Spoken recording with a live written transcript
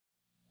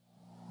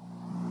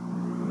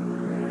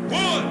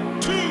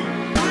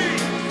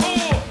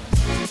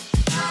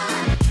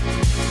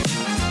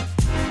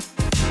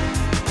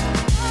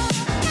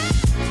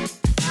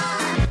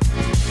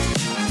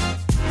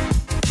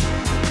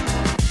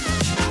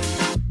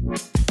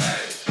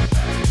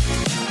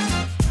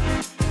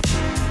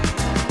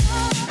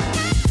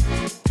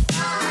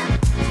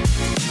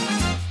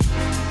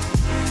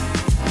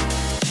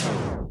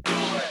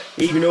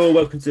Evening all,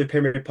 welcome to the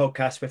Pyramid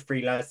Podcast where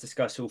three lads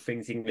discuss all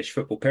things English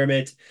football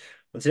pyramid.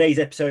 On today's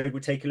episode,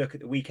 we'll take a look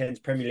at the weekend's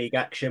Premier League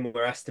action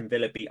where Aston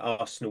Villa beat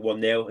Arsenal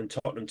 1-0 and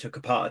Tottenham took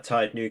apart a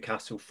tired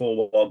Newcastle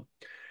 4-1.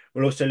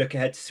 We'll also look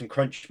ahead to some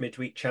crunch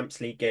midweek Champions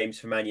League games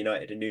for Man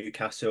United and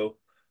Newcastle.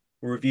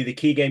 We'll review the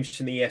key games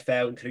from the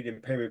EFL,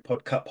 including Pyramid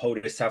Pod Cup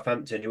holders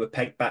Southampton, who were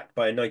pegged back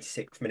by a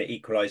 96th minute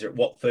equaliser at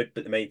Watford,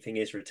 but the main thing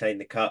is retain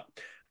the cup.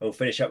 And we'll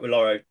finish up with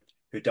Loro,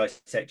 who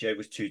dissect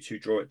Jova's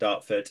 2-2 draw at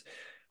Dartford.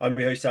 I'm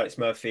your host, Alex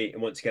Murphy,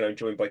 and once again, I'm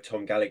joined by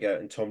Tom Gallagher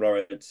and Tom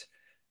Lawrence.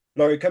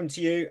 Laurie, come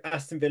to you.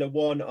 Aston Villa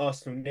 1,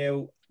 Arsenal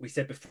 0. We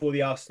said before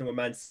the Arsenal and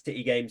Man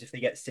City games, if they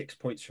get 6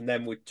 points from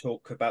them, we'd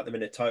talk about them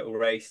in a title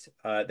race.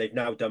 They've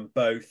now done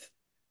both.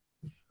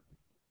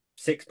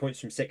 6 points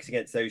from 6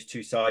 against those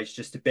two sides,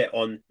 just a bit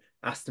on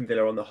Aston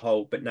Villa on the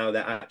whole, but now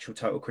their actual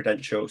title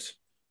credentials.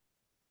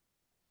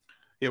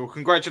 Yeah, well,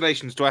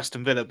 congratulations to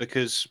Aston Villa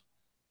because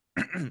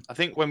I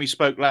think when we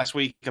spoke last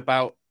week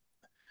about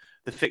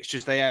the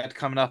fixtures they had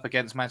coming up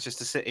against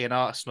Manchester City and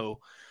Arsenal,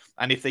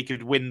 and if they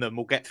could win them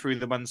or get through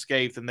them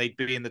unscathed, then they'd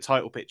be in the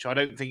title picture. I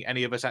don't think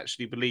any of us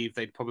actually believe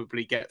they'd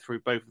probably get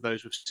through both of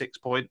those with 6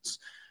 points,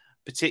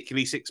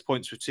 particularly 6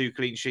 points with 2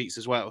 clean sheets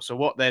as well. So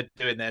what they're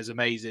doing there is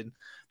amazing.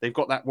 They've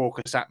got that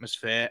raucous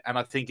atmosphere, and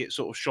I think it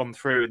sort of shone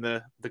through in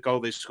the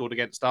goal they scored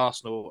against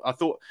Arsenal. I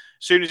thought,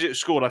 as soon as it was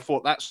scored, I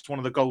thought that's one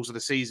of the goals of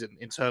the season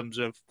in terms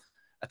of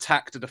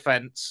attack to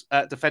defence,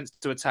 defence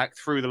to attack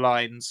through the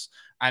lines,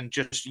 and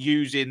just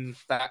using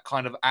that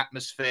kind of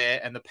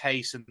atmosphere and the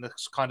pace and the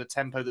kind of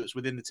tempo that's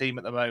within the team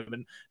at the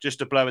moment just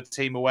to blow a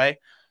team away.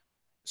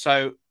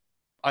 So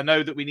I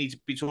know that we need to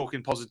be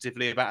talking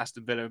positively about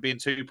Aston Villa. Being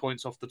 2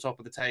 points off the top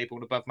of the table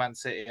and above Man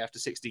City after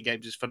 16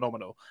 games is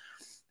phenomenal.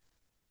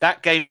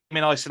 That game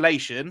in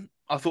isolation,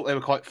 I thought they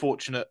were quite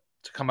fortunate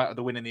to come out of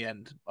the win in the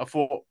end. I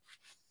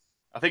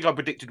think I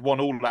predicted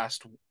 1-1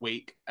 last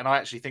week, and I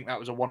actually think that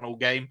was a 1-1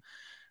 game.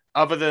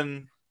 Other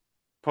than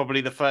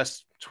probably the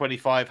first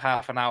 25,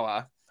 half an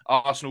hour,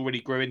 Arsenal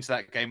really grew into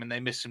that game and they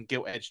missed some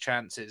gilt-edged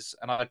chances.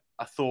 And I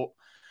thought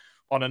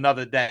on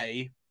another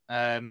day,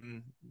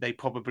 they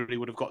probably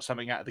would have got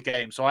something out of the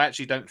game. So I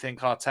actually don't think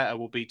Arteta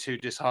will be too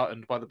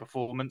disheartened by the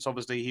performance.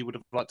 Obviously, he would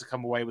have liked to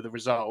come away with a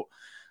result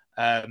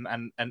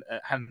and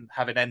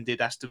having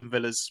ended Aston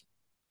Villa's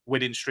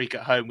winning streak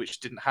at home,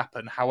 which didn't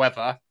happen.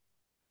 However,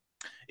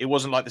 it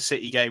wasn't like the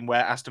City game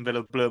where Aston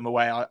Villa blew them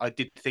away. I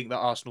did think that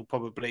Arsenal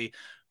probably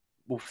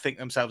will think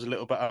themselves a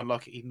little bit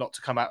unlucky not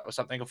to come out with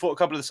something. I thought a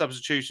couple of the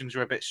substitutions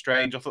were a bit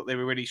strange. I thought they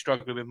were really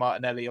struggling with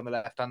Martinelli on the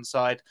left-hand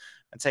side,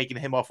 and taking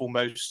him off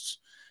almost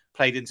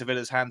played into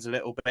Villa's hands a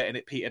little bit, and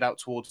it petered out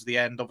towards the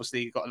end.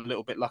 Obviously, got a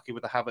little bit lucky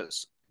with the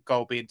Havertz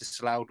goal being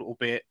disallowed,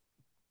 albeit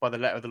by the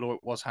letter of the law,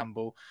 it was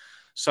handball.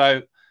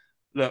 So,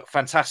 look,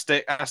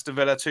 fantastic. Aston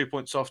Villa, 2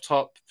 points off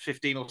top,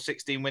 15 or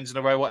 16 wins in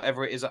a row,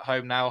 whatever it is at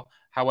home now.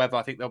 However,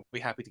 I think they'll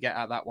be happy to get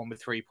out that one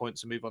with 3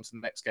 points and move on to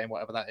the next game,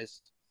 whatever that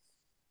is.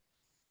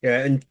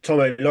 Yeah, and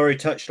Tomo, Laurie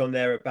touched on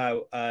there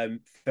about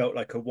felt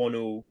like a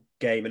 1-1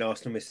 game and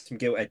Arsenal missed some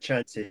gilt-edged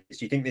chances.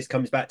 Do you think this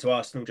comes back to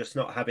Arsenal just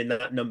not having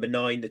that number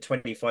 9, the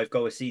 25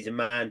 goal a season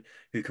man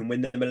who can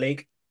win them a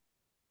league?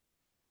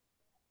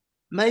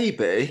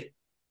 Maybe.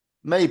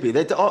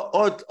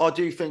 I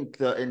do think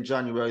that in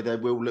January they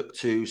will look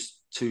to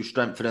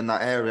strengthen in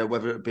that area.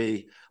 Whether it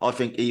be, I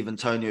think even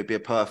Tony would be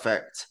a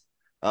perfect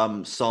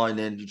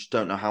signing. You just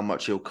don't know how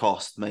much he'll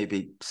cost.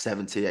 Maybe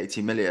 70,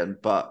 80 million,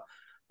 but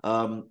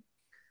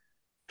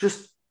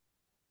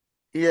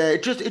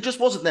it just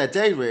wasn't their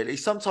day really.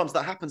 Sometimes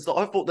that happens.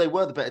 I thought they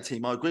were the better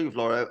team. I agree with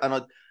Laura,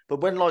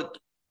 but when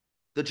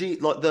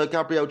the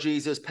Gabriel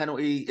Jesus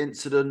penalty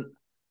incident.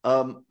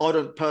 I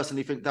don't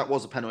personally think that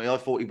was a penalty. I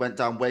thought he went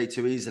down way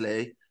too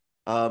easily.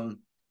 But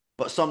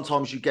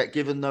sometimes you get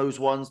given those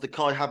ones. The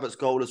Kai Havertz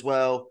goal as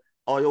well.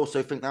 I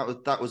also think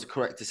that was a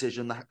correct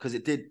decision because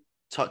it did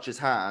touch his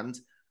hand.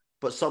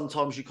 But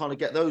sometimes you kind of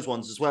get those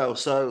ones as well.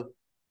 So,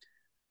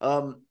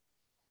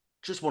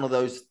 just one of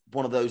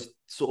those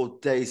sort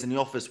of days in the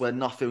office where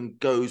nothing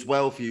goes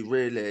well for you,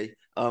 really.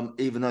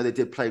 Even though they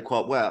did play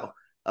quite well.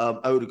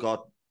 Odegaard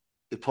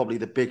is probably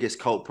the biggest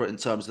culprit in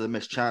terms of the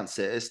missed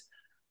chances.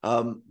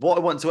 What I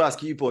wanted to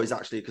ask you boys,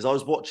 actually, because I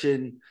was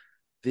watching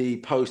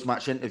the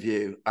post-match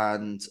interview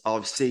and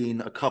I've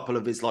seen a couple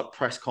of his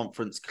press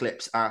conference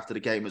clips after the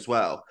game as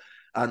well.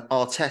 And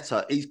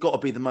Arteta, he's got to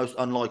be the most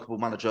unlikable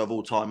manager of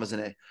all time,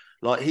 isn't he?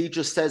 He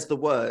just says the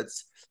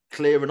words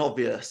clear and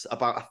obvious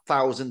about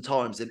 1,000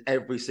 times in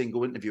every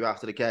single interview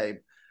after the game.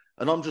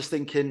 And I'm just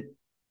thinking,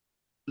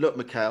 look,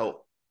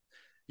 Mikel,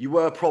 you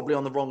were probably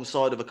on the wrong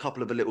side of a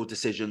couple of the little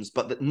decisions,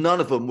 but that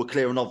none of them were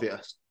clear and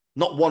obvious.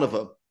 Not one of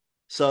them.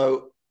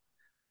 So,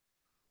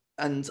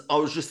 and I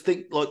was just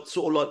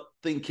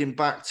thinking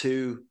back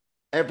to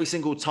every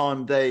single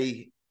time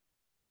they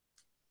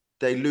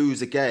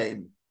lose a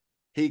game,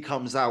 he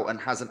comes out and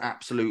has an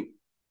absolute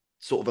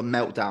sort of a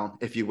meltdown,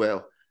 if you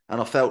will. And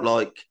I felt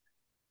like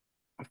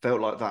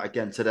that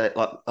again today,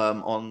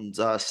 on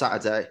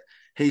Saturday.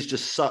 He's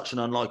just such an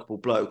unlikable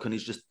bloke, and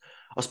he's just,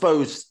 I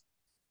suppose,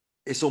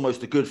 it's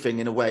almost a good thing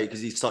in a way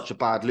because he's such a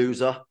bad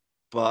loser.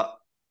 But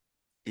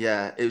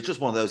yeah, it was just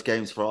one of those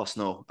games for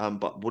Arsenal.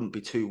 But wouldn't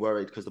be too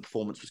worried because the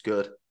performance was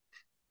good.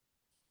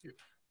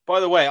 By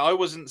the way, I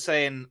wasn't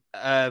saying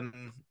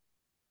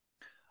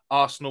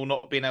Arsenal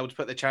not being able to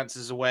put their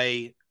chances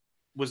away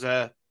was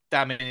a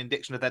damning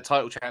indication of their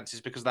title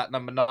chances because of that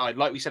number 9.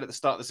 Like we said at the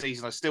start of the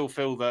season, I still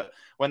feel that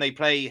when they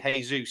play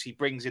Jesus, he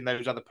brings in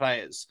those other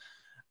players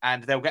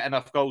and they'll get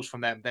enough goals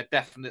from them. They're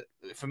definitely,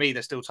 for me,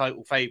 they're still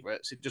title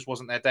favourites. It just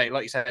wasn't their day.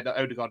 Like you said,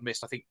 Odegaard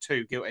missed, I think,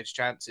 2 gilt-edged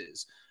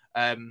chances.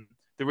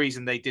 The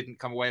reason they didn't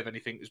come away with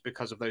anything was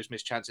because of those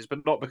missed chances,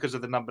 but not because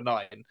of the number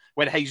 9.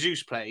 When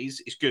Jesus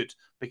plays, it's good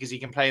because he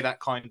can play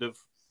that kind of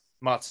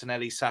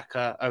Martinelli,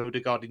 Saka,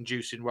 Odegaard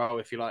inducing role,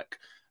 if you like.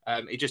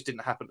 It just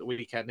didn't happen at the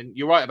weekend. And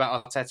you're right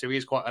about Arteta. He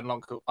is quite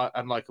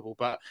unlikable,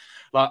 but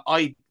like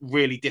I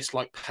really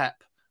dislike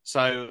Pep.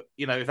 So,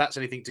 if that's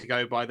anything to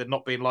go by, then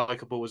not being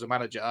likable as a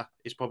manager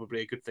is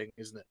probably a good thing,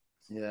 isn't it?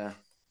 Yeah.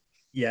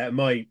 Yeah,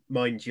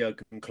 mine's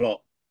Jurgen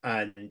Klopp,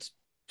 and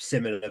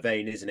similar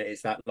vein, isn't it?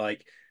 It's that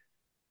like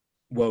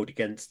world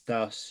against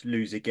us,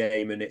 lose a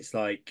game, and it's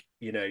like,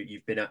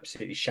 you've been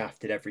absolutely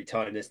shafted every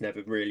time. There's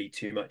never really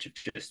too much of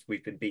just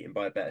we've been beaten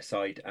by a better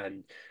side,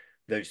 and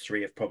those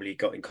three have probably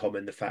got in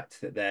common the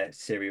fact that they're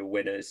serial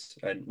winners.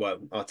 And well,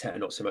 Arteta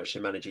not so much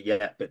the manager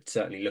yet, but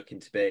certainly looking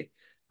to be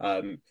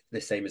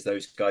the same as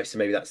those guys. So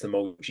maybe that's the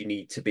mold you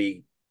need to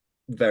be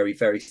very,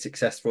 very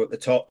successful at the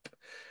top.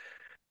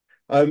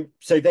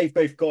 So they've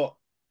both got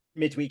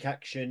midweek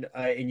action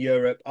in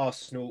Europe.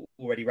 Arsenal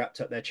already wrapped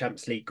up their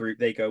Champions League group.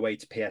 They go away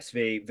to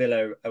PSV.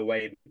 Villa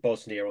away in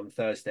Bosnia on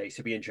Thursday.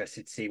 So be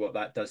interested to see what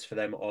that does for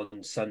them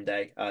on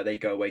Sunday. They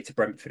go away to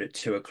Brentford at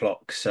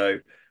 2:00. So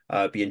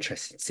be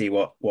interested to see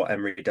what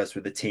Emery does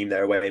with the team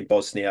there away in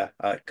Bosnia,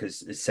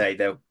 because as I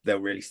say, they're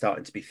really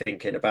starting to be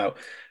thinking about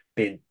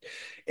being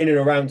in and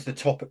around the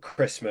top at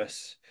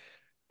Christmas.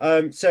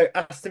 So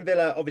Aston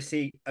Villa,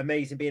 obviously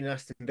amazing being an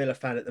Aston Villa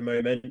fan at the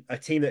moment. A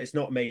team that is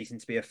not amazing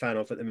to be a fan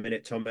of at the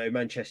minute, Tomo,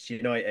 Manchester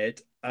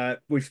United.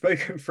 We've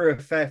spoken through a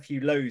fair few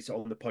lows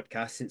on the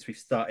podcast since we've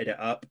started it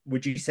up.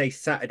 Would you say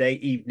Saturday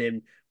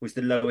evening was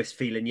the lowest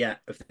feeling yet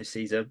of the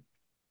season?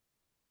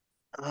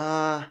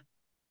 I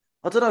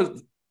don't know.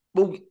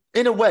 Well,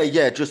 in a way,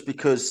 yeah, just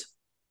because,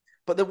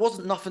 but there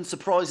wasn't nothing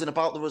surprising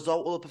about the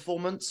result or the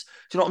performance.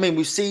 Do you know what I mean?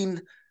 We've seen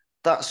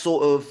that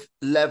sort of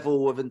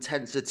level of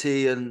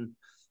intensity and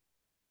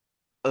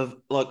of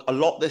like a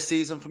lot this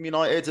season from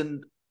United,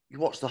 and you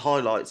watch the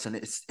highlights and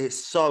it's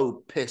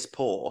so piss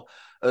poor.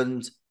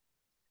 And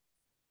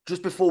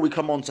just before we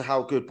come on to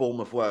how good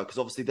Bournemouth were, because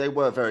obviously they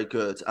were very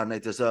good and they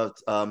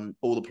deserved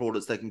all the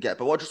plaudits they can get.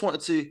 But I just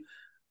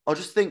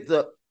think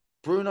that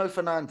Bruno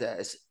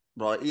Fernandes,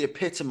 right, he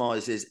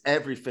epitomises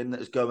everything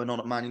that is going on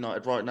at Man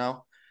United right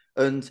now.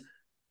 And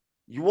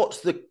you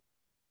watch the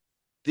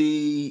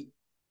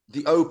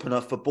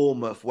opener for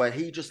Bournemouth where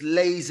he just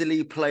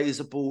lazily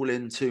plays a ball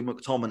into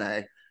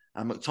McTominay,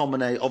 and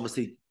McTominay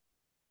obviously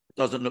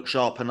doesn't look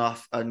sharp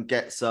enough and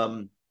gets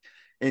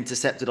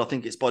intercepted. I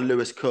think it's by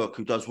Lewis Cook,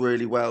 who does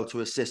really well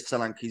to assist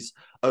Solanke's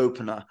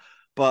opener.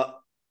 But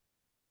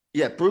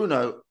yeah,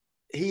 Bruno,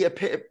 he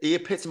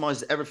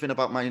epitomizes everything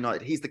about Man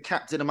United. He's the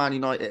captain of Man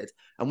United,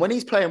 and when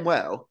he's playing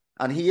well,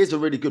 and he is a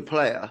really good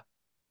player,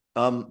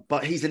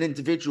 but he's an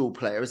individual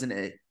player, isn't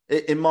he?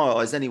 In my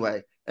eyes,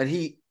 anyway. And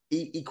he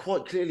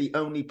quite clearly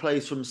only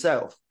plays for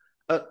himself.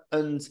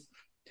 And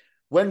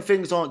when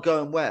things aren't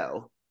going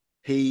well,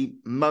 he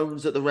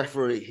moans at the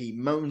referee. He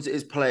moans at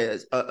his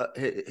players,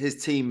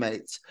 his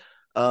teammates.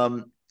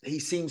 He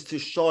seems to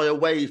shy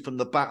away from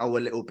the battle a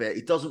little bit.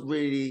 He doesn't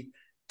really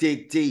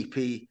dig deep.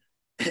 He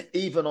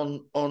even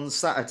on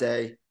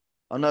Saturday,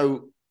 I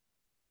know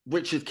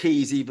Richard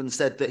Keys even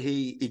said that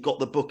he got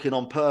the booking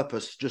on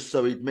purpose just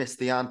so he'd miss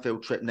the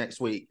Anfield trip next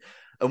week.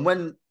 And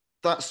when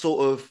that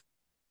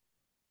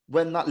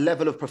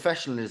level of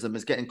professionalism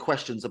is getting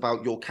questions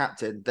about your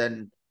captain,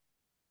 then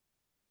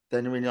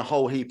you're in a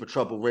whole heap of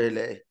trouble,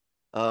 really.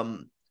 But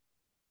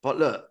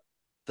look,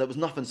 there was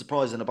nothing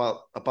surprising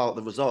about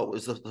the result. It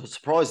was the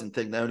surprising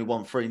thing they only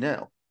won 3-0. Do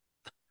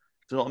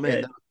you know what I mean?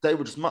 Yeah. They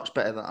were just much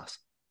better than us.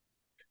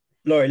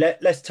 Laurie,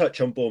 let's touch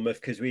on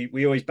Bournemouth, because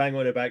we always bang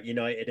on about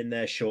United and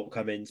their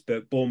shortcomings,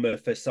 but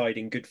Bournemouth are side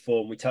in good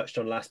form. We touched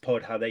on last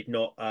pod how they'd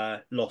not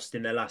lost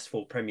in their last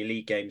 4 Premier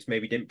League games.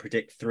 Maybe didn't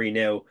predict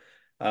 3-0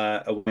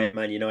 away at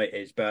Man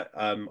United, but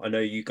I know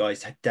you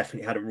guys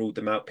definitely hadn't ruled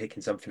them out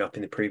picking something up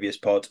in the previous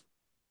pod.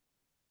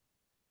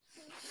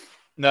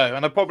 No,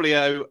 and I probably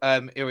owe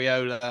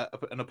Iriola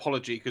an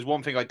apology, because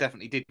one thing I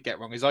definitely did get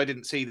wrong is I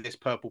didn't see this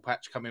purple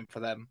patch come in for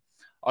them.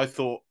 I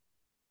thought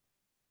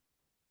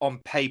on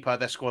paper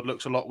their squad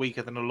looks a lot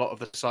weaker than a lot of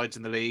the sides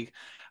in the league,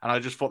 and I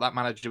just thought that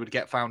manager would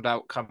get found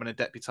out coming and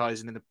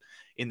deputising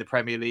in the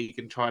Premier League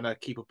and trying to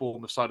keep a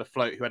Bournemouth side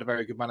afloat, who had a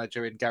very good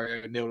manager in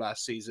Gary O'Neill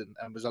last season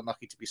and was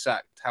unlucky to be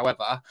sacked.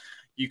 However,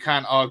 you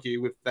can't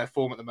argue with their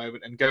form at the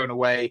moment, and going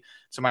away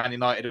to Man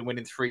United and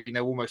winning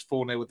 3-0, almost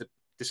 4-0 with the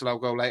disallowed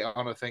goal later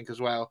on, I think,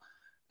 as well.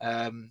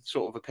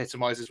 sort of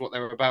epitomises what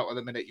they're about at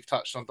the minute. You've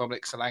touched on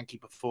Dominic Solanke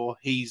before.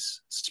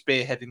 He's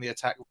spearheading the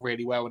attack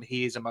really well, and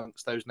he is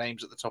amongst those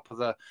names at the top of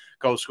the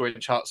goal scoring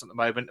charts at the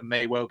moment, and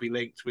may well be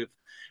linked with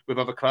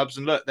other clubs.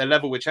 And look, they're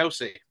level with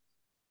Chelsea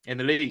in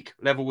the league,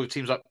 level with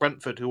teams like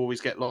Brentford, who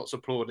always get lots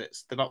of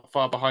plaudits. They're not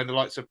far behind the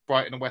likes of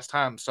Brighton and West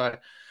Ham. So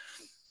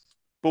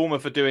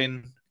Bournemouth are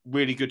doing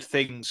really good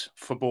things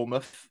for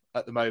Bournemouth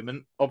at the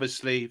moment.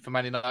 Obviously, for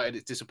Man United,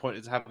 it's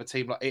disappointing to have a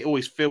team like... It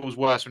always feels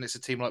worse when it's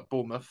a team like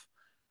Bournemouth.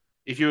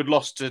 If you had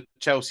lost to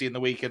Chelsea in the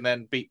week and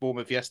then beat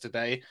Bournemouth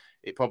yesterday,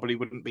 it probably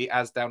wouldn't be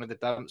as down in the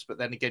dumps. But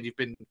then again, you've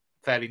been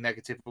fairly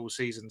negative all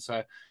season.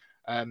 So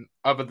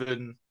other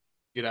than,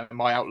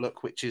 my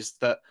outlook, which is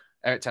that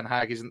Erik ten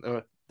Hag isn't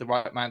the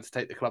right man to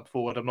take the club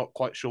forward, I'm not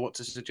quite sure what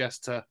to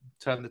suggest to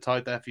turn the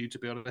tide there for you, to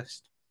be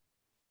honest.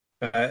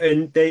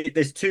 And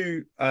there's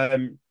two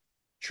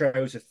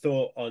trails of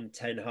thought on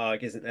Ten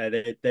Hag, isn't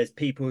there? There's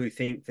people who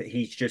think that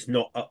he's just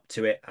not up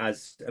to it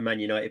as a Man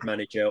United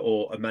manager,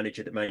 or a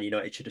manager that Man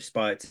United should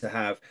aspire to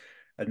have,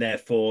 and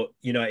therefore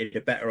United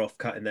are better off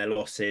cutting their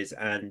losses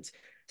and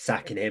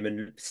sacking him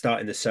and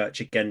starting the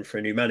search again for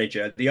a new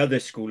manager. The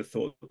other school of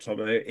thought,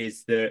 Tomo,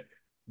 is that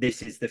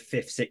this is the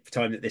fifth, sixth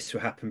time that this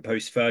will happen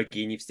post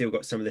Fergie, and you've still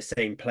got some of the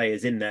same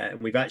players in there.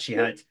 And we've actually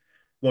had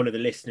one of the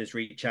listeners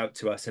reach out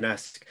to us and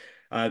ask,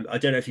 I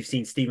don't know if you've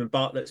seen Stephen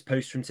Bartlett's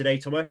post from today,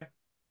 Tomo.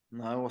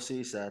 No, what's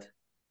he said?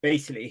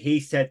 Basically, he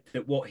said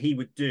that what he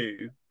would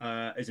do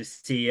as a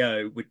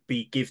CEO would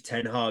be give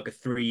Ten Hag a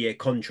 3-year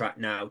contract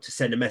now, to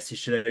send a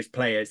message to those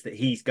players that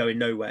he's going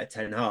nowhere,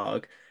 Ten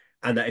Hag,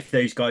 and that if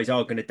those guys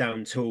are going to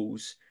down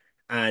tools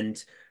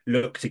and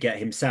look to get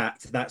him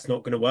sacked, that's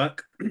not going to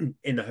work,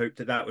 in the hope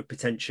that that would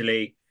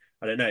potentially,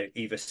 I don't know,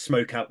 either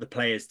smoke out the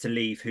players to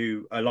leave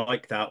who are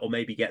like that, or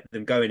maybe get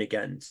them going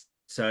again.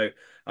 So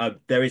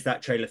there is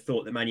that trail of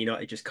thought that Man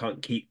United just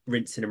can't keep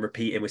rinsing and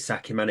repeating with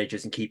sacking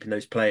managers and keeping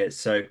those players.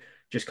 So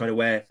just kind of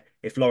where,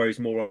 if Lawro's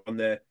more on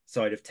the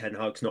side of Ten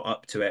Hag's not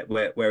up to it,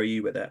 where are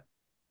you with it?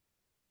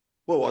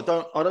 Well,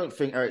 I don't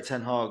think Erik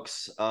ten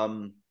Hag's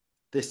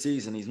this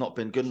season, he's not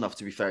been good enough,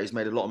 to be fair. He's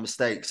made a lot of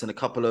mistakes, and a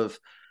couple of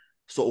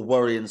sort of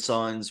worrying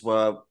signs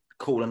were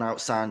calling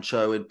out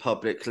Sancho in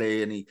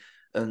publicly,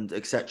 and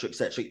et cetera, et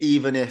cetera.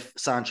 Even if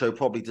Sancho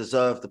probably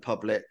deserved the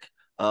public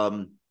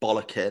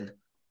bollocking,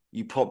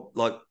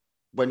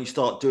 when you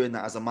start doing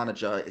that as a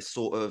manager, it's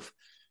sort of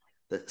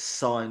that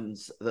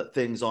signs that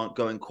things aren't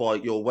going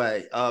quite your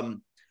way.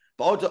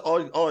 But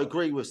I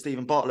agree with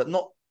Stephen Bartlett.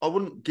 I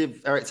wouldn't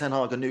give Erik ten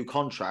Hag a new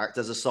contract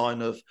as a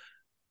sign of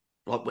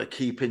like, we're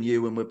keeping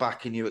you and we're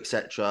backing you,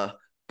 etc.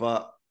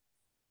 But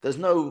there's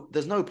no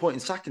point in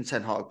sacking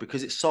Ten Hag,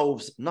 because it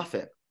solves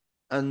nothing.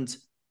 And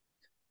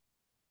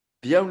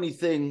the only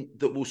thing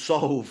that will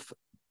solve,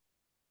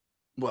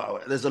 well,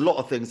 there's a lot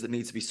of things that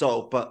need to be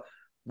solved, but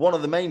one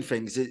of the main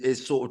things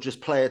is sort of just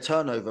player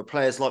turnover.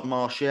 Players like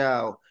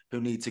Martial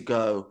who need to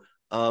go.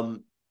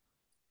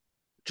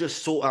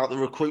 Just sort out the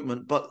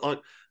recruitment. But like,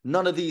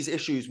 none of these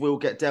issues will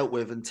get dealt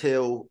with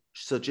until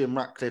Sir Jim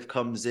Ratcliffe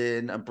comes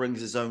in and brings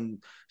his own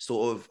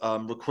sort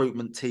of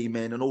recruitment team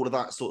in and all of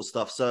that sort of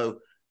stuff. So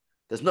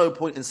there's no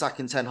point in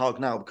sacking Ten Hag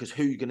now, because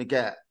who are you going to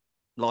get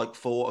like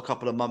for a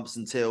couple of months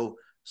until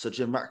Sir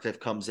Jim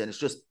Ratcliffe comes in? It's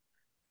just,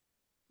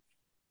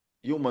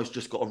 you almost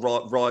just got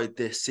to ride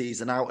this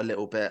season out a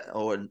little bit,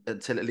 or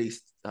until at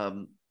least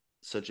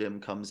Sir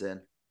Jim comes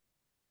in.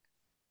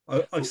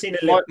 I've seen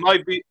a little...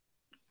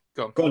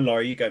 Go on,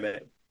 Laurie, you go,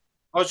 mate.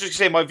 I was just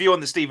saying, my view on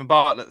the Stephen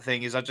Bartlett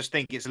thing is I just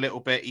think it's a little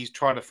bit, he's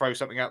trying to throw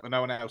something out that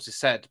no one else has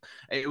said.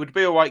 It would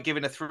be all right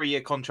giving a 3-year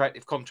contract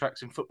if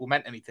contracts in football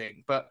meant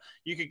anything, but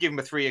you could give him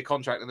a 3-year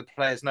contract and the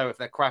players know if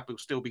they're crap, he'll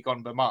still be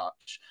gone by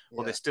March,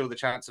 or there's still the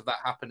chance of that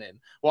happening.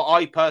 What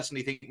I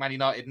personally think Man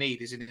United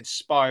need is an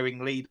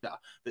inspiring leader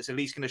that's at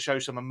least going to show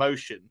some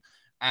emotion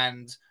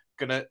and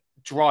going to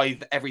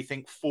drive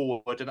everything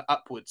forward and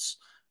upwards.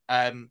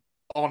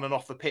 On and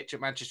off the pitch at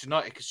Manchester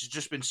United, because it's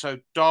just been so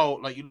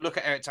dull. Like, you look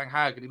at Erik ten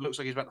Hag and he looks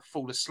like he's about to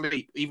fall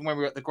asleep. Even when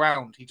we were at the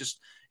ground,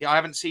 I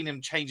haven't seen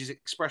him change his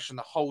expression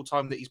the whole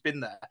time that he's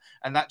been there.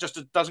 And that just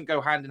doesn't go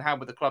hand in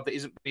hand with a club that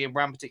isn't being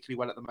ran particularly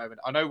well at the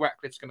moment. I know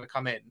Ratcliffe's going to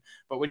come in,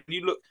 but when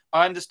you look,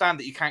 I understand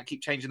that you can't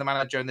keep changing the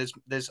manager, and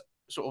there's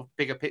sort of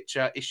bigger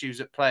picture issues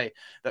at play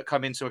that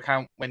come into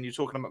account when you're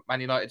talking about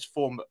Man United's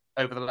form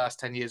over the last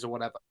 10 years or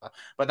whatever.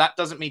 But that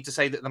doesn't mean to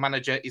say that the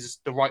manager is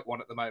the right one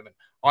at the moment.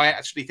 I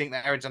actually think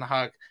that Erik ten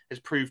Hag has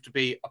proved to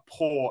be a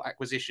poor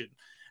acquisition.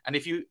 And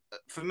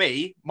for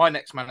me, my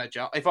next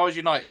manager, if I was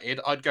United,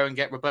 I'd go and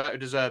get Roberto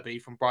De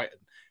Zerbi from Brighton,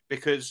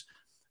 because,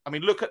 I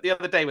mean, look at the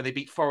other day when they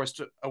beat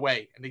Forest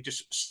away and they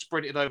just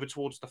sprinted over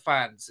towards the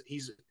fans.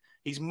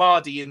 He's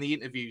Mardy in the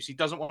interviews. He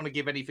doesn't want to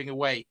give anything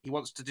away. He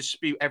wants to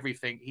dispute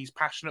everything. He's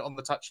passionate on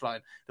the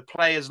touchline. The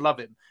players love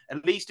him.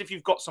 At least if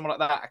you've got someone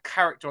like that, a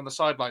character on the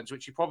sidelines,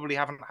 which you probably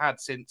haven't had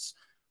since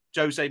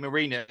Jose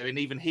Mourinho, and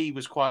even he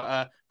was quite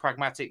a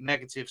pragmatic,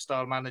 negative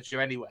style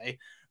manager anyway,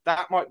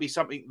 that might be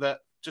something that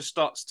just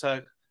starts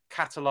to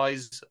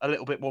catalyse a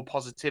little bit more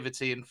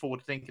positivity and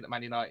forward thinking at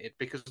Man United.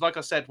 Because, like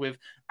I said, with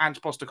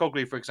Ange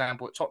Postecoglou, for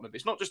example, at Tottenham,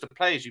 it's not just the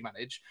players you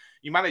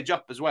manage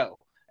up as well.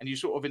 And you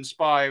sort of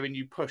inspire and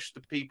you push the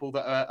people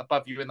that are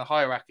above you in the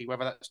hierarchy,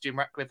 whether that's Jim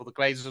Ratcliffe or the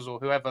Glazers or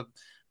whoever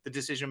the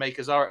decision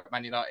makers are at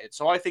Man United.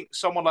 So I think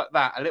someone like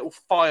that, a little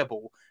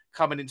fireball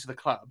coming into the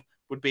club,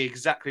 would be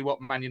exactly what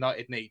Man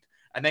United need.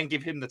 And then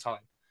give him the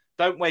time.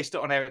 Don't waste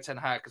it on Erik ten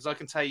Hag, because I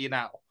can tell you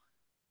now,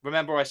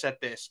 remember I said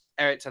this,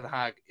 Erik ten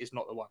Hag is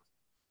not the one.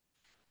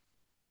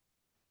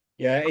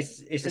 Yeah,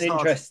 it's an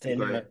hard to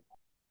interesting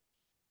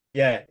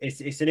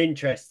it's an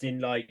interesting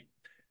like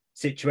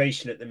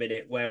situation at the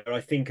minute, where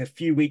I think a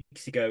few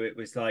weeks ago it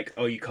was like,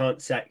 oh, you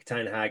can't sack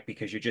Ten Hag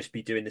because you'll just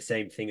be doing the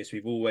same thing as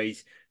we've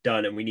always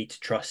done, and we need to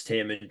trust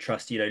him and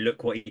trust,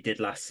 look what he did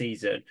last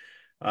season,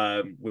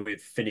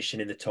 with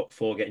finishing in the top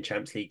four, getting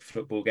Champions League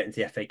football, getting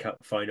to the FA Cup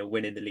final,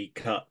 winning the League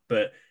Cup.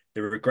 But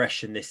the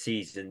regression this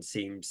season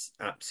seems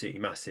absolutely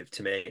massive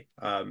to me,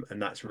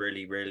 and that's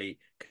really, really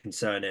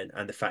concerning.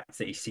 And the fact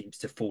that he seems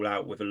to fall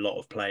out with a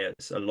lot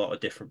of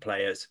different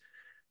players,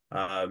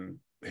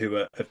 who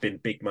have been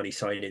big money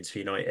signings for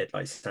United,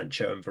 like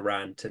Sancho and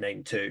Varane, to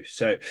name two.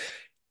 So,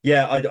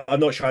 yeah, I'm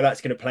not sure how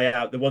that's going to play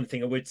out. The one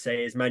thing I would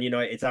say is Man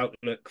United's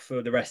outlook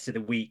for the rest of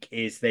the week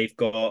is they've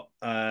got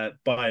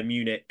Bayern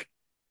Munich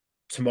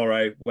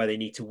tomorrow, where they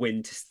need to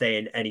win to stay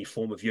in any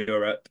form of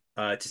Europe.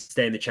 To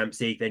stay in the Champions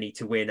League, they need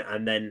to win,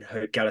 and then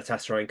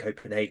Galatasaray and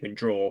Copenhagen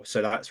draw.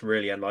 So that's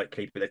really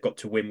unlikely, but they've got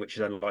to win, which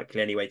is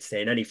unlikely anyway, to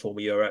stay in any form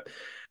of Europe.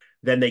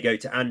 Then they go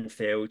to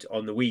Anfield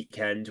on the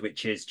weekend,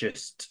 which is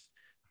just,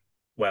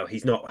 well,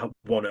 he's not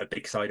won a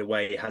big side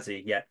away, has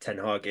he, yet? Ten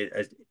Hag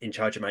is in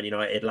charge of Man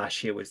United.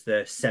 Last year was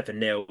the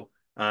 7-0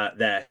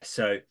 there.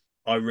 So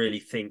I really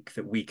think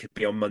that we could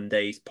be on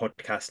Monday's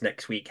podcast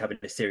next week having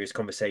a serious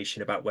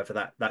conversation about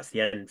whether that's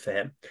the end for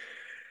him.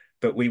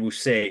 But we will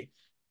see.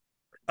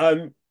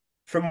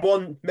 From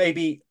one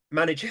maybe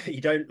manager that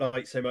you don't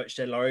like so much,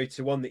 then, Larry,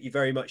 to one that you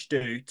very much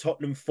do.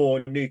 Tottenham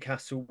 4,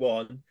 Newcastle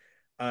 1.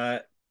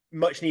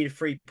 Much needed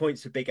 3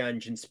 points for Big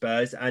Ange and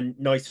Spurs, and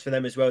nice for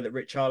them as well that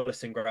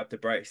Richarlison grabbed the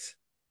brace.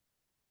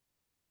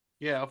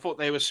 Yeah, I thought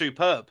they were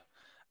superb.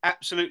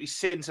 Absolutely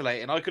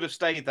scintillating. I could have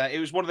stayed there. It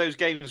was one of those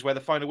games where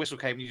the final whistle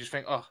came and you just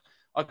think, oh,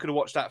 I could have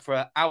watched that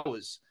for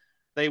hours.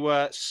 They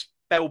were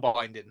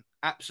spellbinding.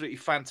 Absolutely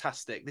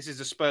fantastic. This is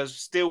the Spurs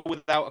still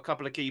without a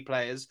couple of key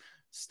players,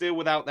 still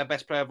without their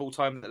best player of all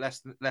time that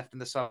left in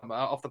the summer,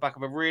 off the back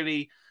of a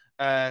really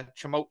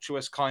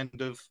tumultuous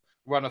kind of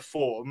run of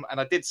form. And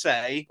I did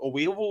say, or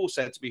we have all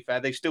said, to be fair,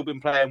 they've still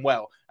been playing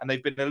well, and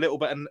they've been a little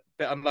bit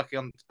unlucky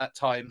at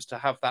times to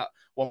have that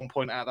 1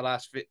 point out of the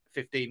last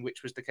 15,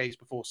 which was the case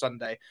before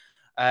Sunday.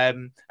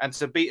 And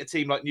to beat a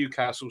team like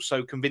Newcastle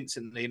so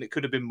convincingly, and it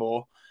could have been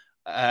more,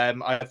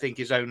 I think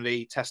is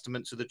only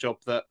testament to the job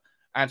that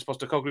Ange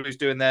Postecoglou is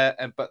doing there,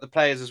 but the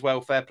players as well,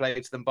 fair play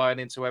to them, buying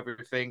into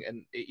everything.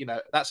 And,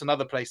 that's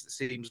another place that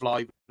seems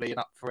lively and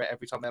up for it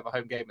every time they have a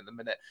home game at the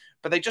minute.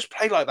 But they just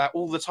play like that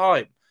all the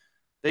time.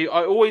 I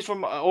always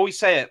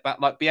say it about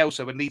like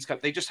Bielsa when Leeds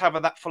Cup. They just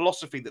have that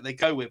philosophy that they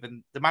go with,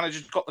 and the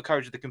manager's got the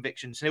courage of the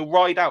convictions, and he'll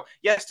ride out.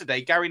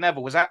 Yesterday, Gary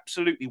Neville was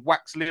absolutely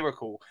wax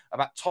lyrical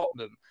about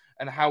Tottenham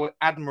and how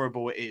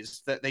admirable it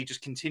is that they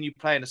just continue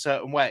playing a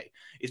certain way.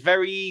 It's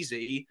very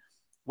easy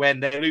when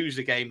they lose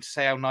a game to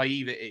say how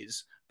naive it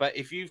is, but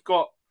if you've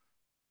got,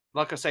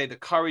 like I say, the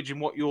courage in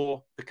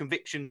the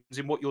convictions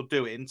in what you're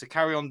doing, to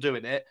carry on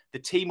doing it, the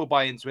team will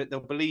buy into it, they'll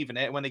believe in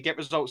it. And when they get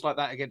results like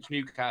that against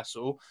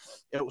Newcastle,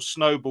 it will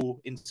snowball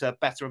into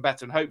better and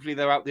better. And hopefully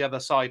they're out the other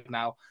side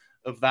now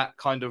of that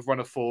kind of run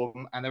of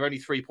form, and they're only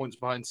 3 points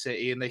behind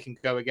City, and they can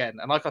go again.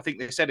 And like I think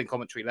they said in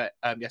commentary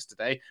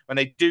yesterday, when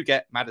they do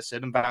get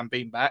Maddison and Van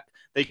Beem back,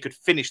 they could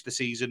finish the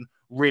season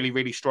really,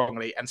 really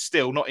strongly, and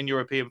still not in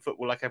European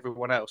football like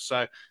everyone else.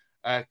 So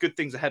good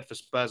things ahead for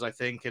Spurs, I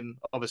think. And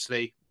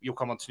obviously, you'll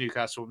come on to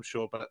Newcastle, I'm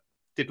sure, but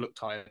did look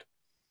tired.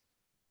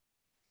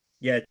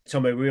 Yeah,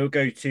 Tomo, we'll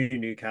go to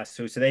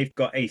Newcastle. So they've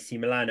got AC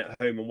Milan at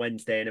home on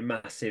Wednesday in a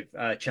massive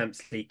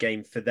Champions League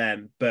game for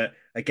them. But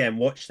again,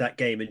 watch that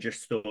game and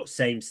just thought,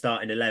 same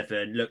starting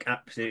 11, look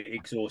absolutely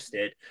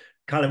exhausted.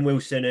 Callum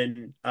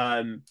Wilson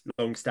and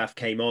Longstaff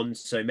came on,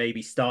 so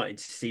maybe starting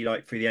to see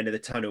light through the end of the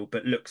tunnel,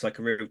 but looks like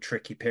a real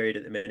tricky period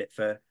at the minute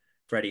for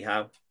Freddie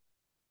Howe.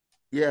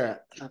 Yeah,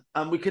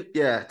 and we could,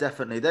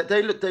 definitely.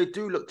 They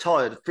do look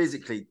tired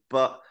physically,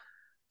 but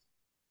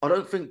I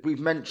don't think we've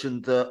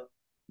mentioned that.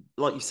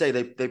 Like you say,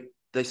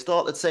 they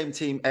start the same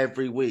team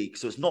every week,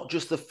 so it's not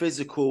just the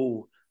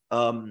physical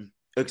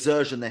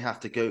exertion they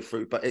have to go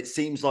through, but it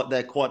seems like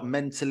they're quite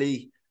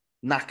mentally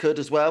knackered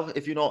as well,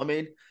 if you know what I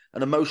mean,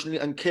 and emotionally.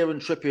 And Kieran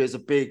Trippier is a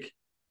big,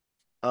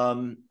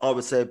 I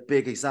would say, a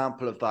big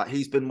example of that.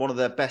 He's been one of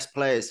their best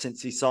players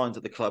since he signed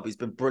at the club. He's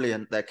been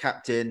brilliant. Their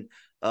captain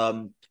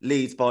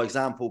leads by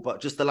example,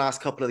 but just the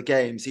last couple of the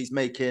games, he's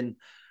making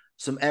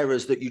some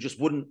errors that you just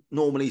wouldn't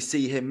normally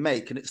see him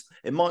make. And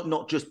it might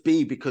not just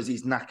be because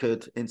he's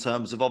knackered in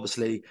terms of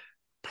obviously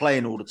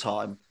playing all the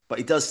time, but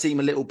he does seem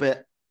a little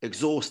bit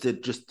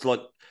exhausted, just like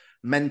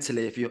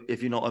mentally, if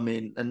you know what I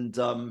mean. And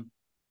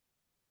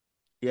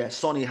yeah,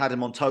 Sonny had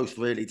him on toast,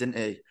 really, didn't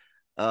he?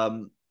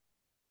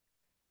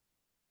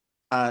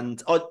 And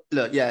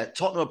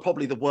Tottenham are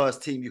probably the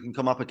worst team you can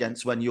come up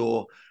against when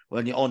you're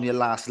on your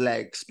last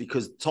legs,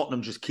 because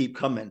Tottenham just keep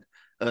coming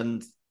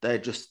and they're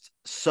just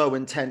so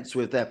intense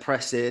with their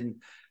pressing,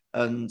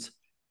 and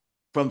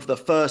from the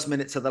first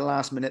minute to the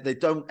last minute, they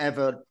don't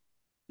ever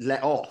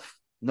let off,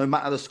 no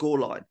matter the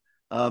scoreline.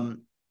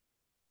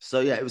 So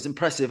yeah, it was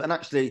impressive. And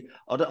actually,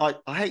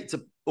 I hate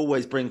to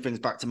always bring things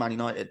back to Man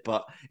United,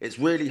 but it's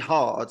really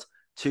hard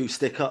to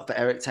stick up for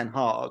Eric Ten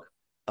Hag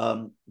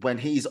when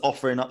he's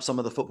offering up some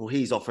of the football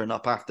he's offering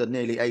up after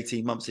nearly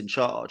 18 months in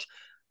charge.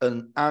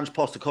 And Ange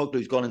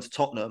Postecoglou's gone into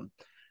Tottenham,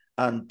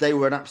 and they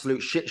were an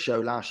absolute shit show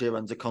last year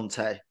under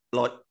Conte,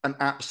 like an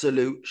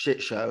absolute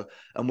shit show.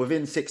 And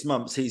within 6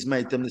 months, he's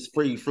made them this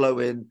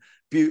free-flowing,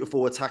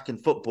 beautiful attacking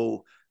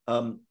football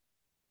team.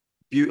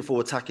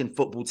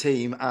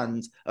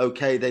 And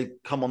okay, they've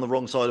come on the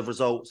wrong side of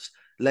results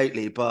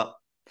lately, but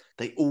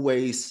they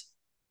always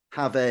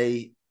have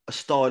a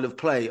style of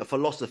play, a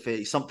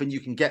philosophy, something you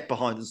can get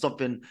behind and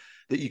something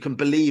that you can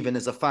believe in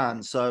as a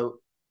fan. So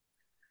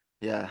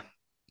yeah,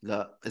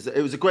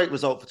 it was a great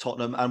result for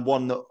Tottenham, and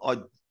one that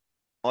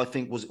I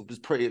think was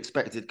pretty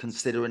expected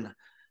considering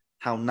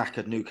how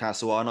knackered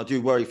Newcastle are. And I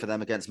do worry for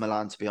them against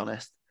Milan, to be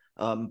honest.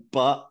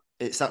 But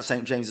it's at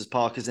St. James's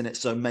Park, isn't it?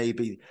 So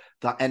maybe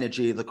that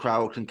energy of the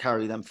crowd can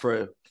carry them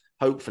through,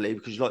 hopefully,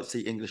 because you like to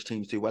see English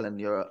teams do well in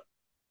Europe.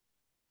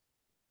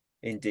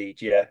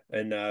 Indeed, yeah,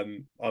 and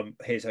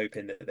here's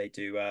hoping that they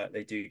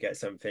do get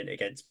something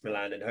against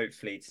Milan, and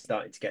hopefully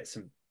starting to get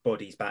some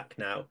bodies back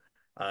now.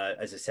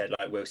 As I said,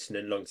 like Wilson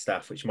and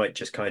Longstaff, which might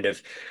just kind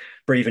of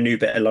breathe a new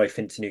bit of life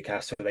into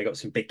Newcastle. They got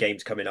some big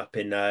games coming up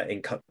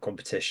in cup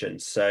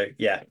competitions. So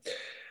yeah.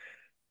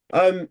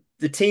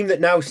 The team that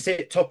now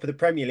sit top of the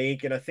Premier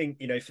League, and I think,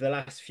 for the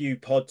last few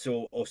pods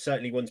or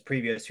certainly ones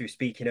previous who were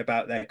speaking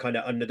about their kind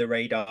of under the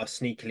radar,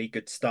 sneakily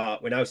good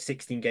start. We're now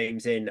 16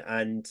 games in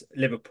and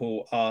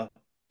Liverpool are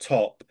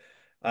top.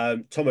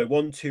 Tomo,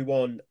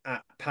 1-2-1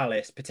 at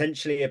Palace,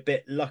 potentially a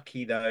bit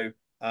lucky though.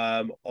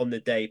 On the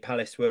day,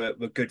 Palace were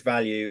good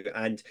value,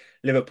 and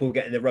Liverpool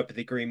getting the rub of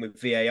the green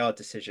with VAR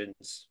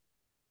decisions.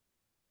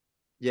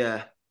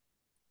 Yeah.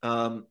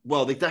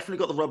 Well, they definitely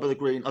got the rub of the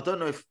green. I don't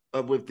know if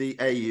with the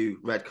AU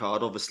red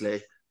card,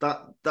 obviously,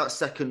 that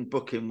second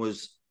booking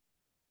was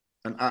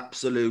an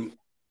absolute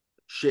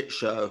shit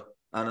show,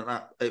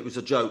 and it was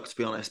a joke, to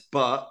be honest.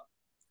 But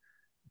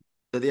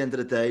at the end of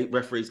the day,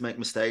 referees make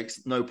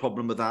mistakes. No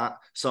problem with that.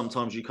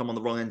 Sometimes you come on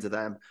the wrong end of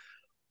them.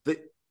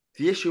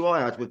 The issue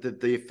I had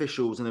with the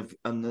officials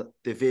and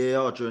the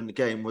VAR during the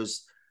game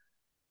was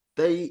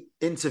they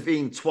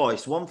intervened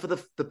twice. One for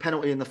the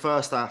penalty in the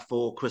first half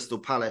for Crystal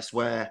Palace,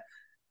 where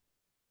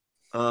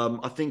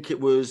I think it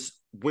was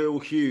Will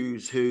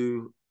Hughes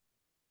who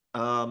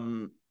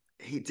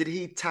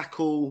he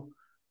tackle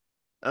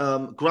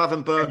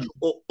Gravenberch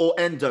or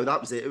Endo?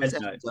 That was it. It was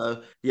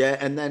Endo. Yeah,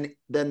 and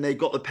then they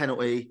got the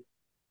penalty.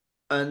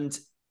 And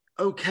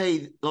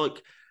okay,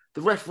 like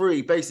the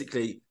referee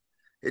basically,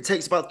 it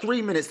takes about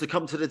 3 minutes to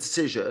come to the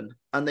decision,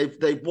 and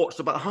they've watched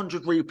about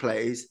 100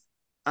 replays.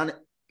 And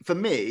for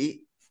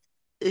me,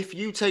 if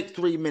you take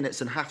 3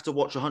 minutes and have to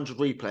watch 100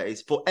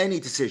 replays for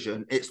any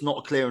decision, it's not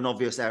a clear and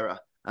obvious error.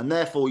 And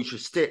therefore, you should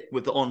stick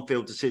with the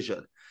on-field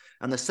decision.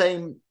 And the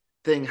same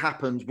thing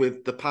happened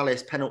with the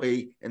Palace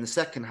penalty in the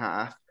second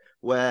half,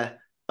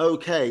 where,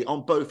 okay,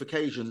 on both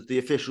occasions, the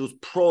officials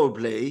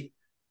probably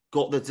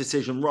got the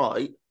decision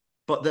right,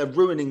 but they're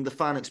ruining the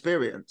fan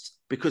experience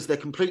because they're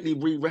completely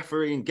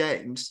re-refereeing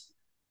games.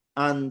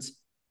 And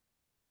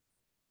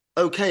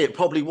okay, it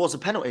probably was a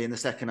penalty in the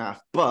second half,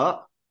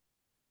 but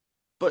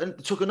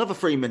it took another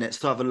 3 minutes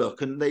to have a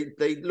look, and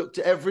they looked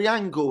at every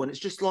angle, and it's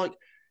just like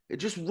it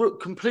just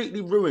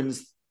completely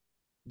ruins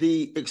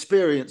the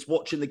experience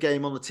watching the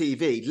game on the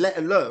TV, let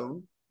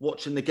alone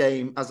watching the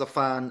game as a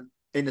fan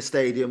in the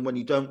stadium when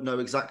you don't know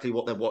exactly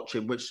what they're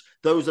watching, which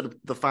those are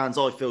the fans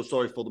I feel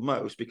sorry for the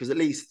most, because at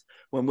least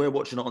when we're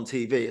watching it on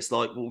TV, it's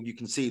like, well, you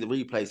can see the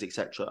replays,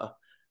 etc.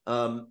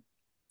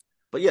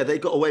 But yeah, they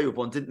got away with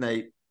one, didn't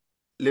they,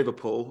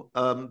 Liverpool?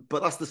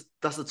 But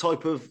that's the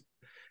type of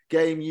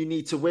game you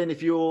need to win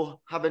if you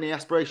have any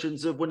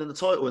aspirations of winning the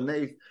title. And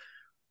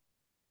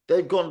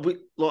they've gone,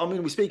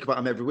 we speak about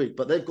them every week,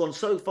 but they've gone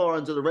so far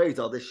under the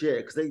radar this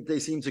year because they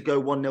seem to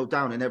go 1-0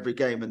 down in every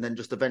game and then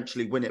just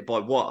eventually win it by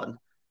one.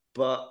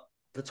 But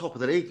the top of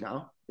the league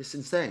now, it's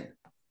insane.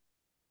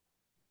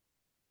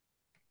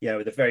 Yeah,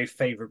 with a very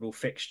favourable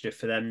fixture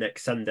for them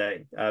next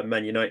Sunday,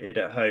 Man United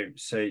at home.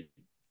 So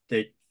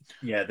they're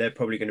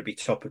probably going to be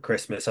top of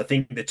Christmas. I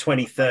think the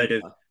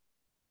 23rd of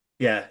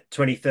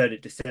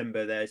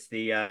December, there's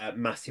the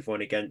massive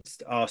one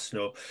against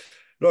Arsenal.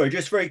 Laura,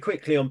 just very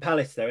quickly on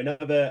Palace, though,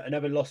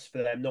 another loss for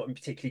them, not in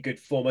particularly good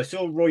form. I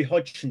saw Roy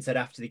Hodgson said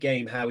after the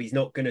game how he's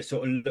not going to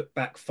sort of look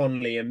back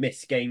fondly and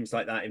miss games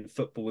like that in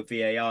football with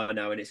VAR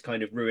now, and it's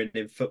kind of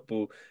ruining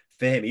football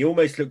for him. He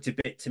almost looked a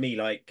bit to me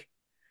like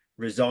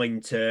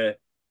resigned to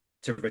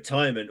to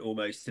retirement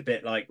almost, a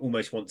bit like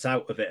almost wants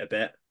out of it a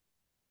bit.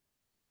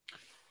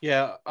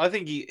 Yeah, I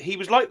think he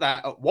was like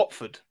that at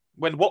Watford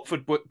when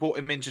Watford brought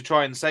him in to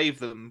try and save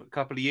them a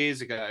couple of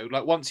years ago.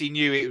 Like once he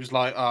knew it was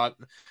like,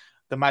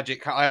 the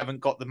magic. I haven't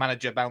got the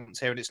manager bounce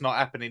here, and it's not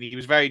happening. He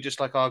was very just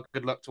like, "Oh,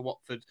 good luck to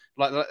Watford."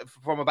 Like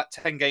from about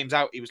 10 games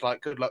out, he was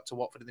like, "Good luck to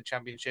Watford in the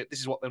Championship. This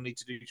is what they'll need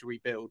to do to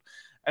rebuild."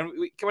 And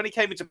when he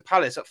came into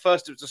Palace, at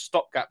first it was a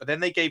stopgap, but then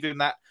they gave him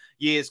that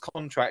year's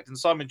contract. And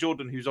Simon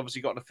Jordan, who's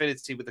obviously got an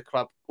affinity with the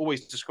club,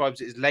 always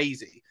describes it as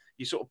lazy.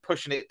 You're sort of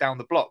pushing it down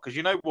the block because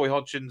Roy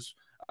Hodgson's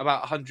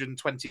about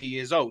 120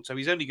 years old, so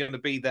he's only going to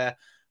be there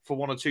for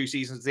 1 or 2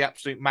 seasons, the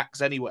absolute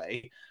max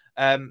anyway.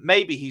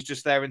 Maybe he's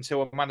just there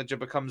until a manager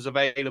becomes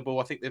available.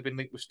 I think they've been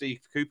linked with Steve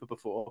Cooper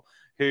before,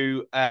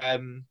 who I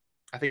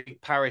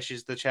think Parish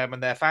is the chairman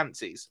there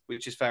fancies,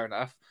 which is fair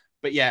enough.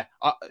 But yeah,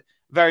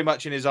 very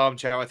much in his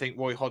armchair, I think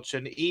Roy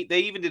Hodgson. They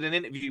even did an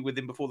interview with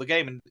him before the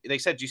game, and they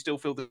said, "Do you still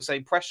feel the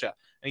same pressure?"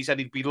 And he said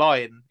he'd be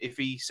lying if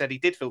he said he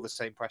did feel the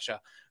same pressure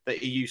that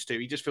he used to.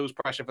 He just feels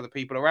pressure for the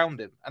people around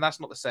him, and that's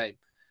not the same.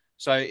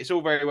 So it's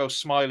all very well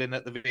smiling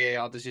at the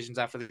VAR decisions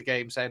after the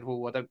game, saying,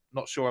 "Well,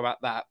 not sure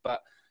about that,"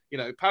 but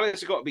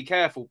Palace have got to be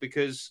careful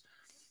because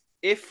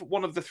if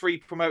one of the 3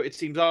 promoted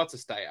teams are to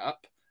stay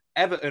up,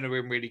 Everton are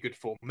in really good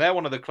form. They're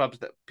one of the clubs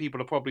that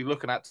people are probably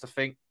looking at to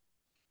think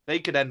they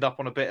could end up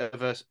on a bit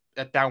of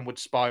a downward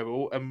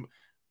spiral and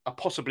are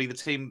possibly the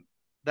team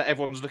that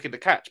everyone's looking to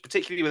catch,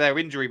 particularly with their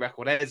injury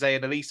record. Eze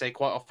and Elise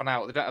quite often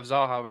out. They don't have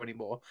Zaha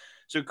anymore.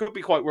 So it could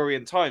be quite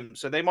worrying times.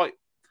 So they might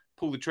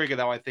pull the trigger,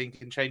 though, I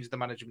think, and change the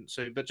management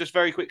soon. But just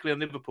very quickly on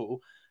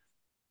Liverpool,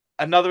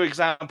 another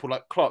example,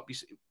 like Klopp,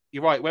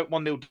 you're right, went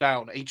 1-0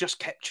 down. He just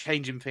kept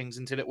changing things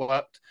until it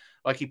worked.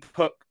 Like he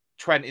put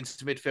Trent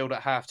into midfield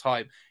at half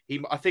time.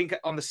 I think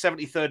on the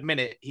 73rd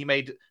minute,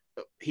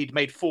 he'd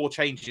made 4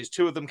 changes.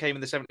 2 of them came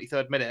in the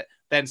 73rd minute.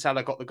 Then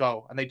Salah got the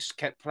goal, and they just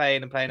kept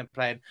playing and playing and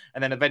playing.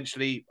 And then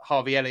eventually,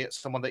 Harvey Elliott,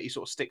 someone that he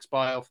sort of sticks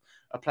by off,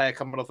 a player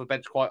coming off the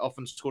bench quite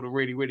often, scored a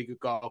really, really good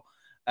goal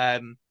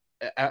and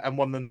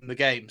won them the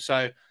game.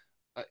 So,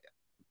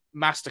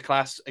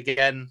 masterclass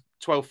again.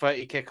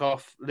 12:30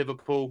 kickoff.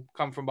 Liverpool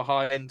come from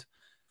behind.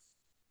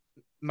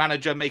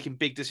 Manager making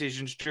big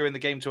decisions during the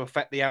game to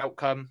affect the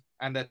outcome,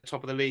 and they're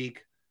top of the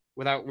league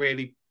without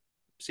really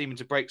seeming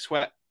to break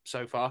sweat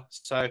so far.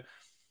 So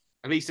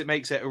at least it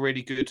makes it a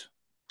really good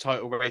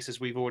title race, as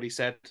we've already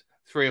said.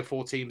 3 or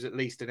 4 teams at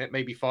least in it,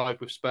 maybe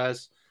 5 with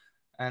Spurs.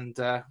 And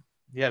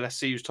let's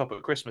see who's top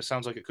at Christmas.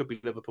 Sounds like it could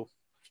be Liverpool.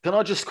 Can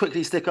I just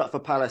quickly stick up for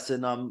Palace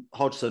and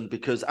Hodgson,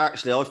 because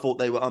actually I thought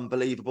they were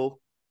unbelievable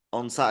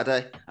on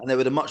Saturday, and they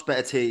were the much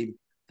better team.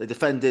 They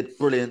defended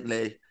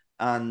brilliantly,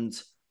 and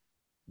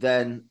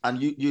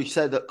you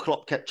said that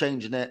Klopp kept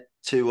changing it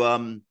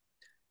to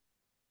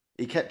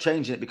he kept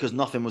changing it because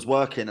nothing was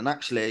working, and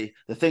actually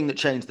the thing that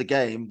changed the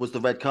game was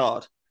the red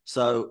card.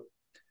 So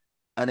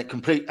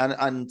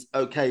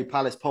okay,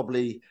 Palace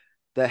probably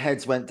their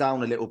heads went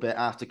down a little bit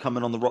after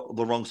coming on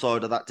the wrong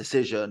side of that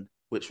decision,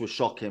 which was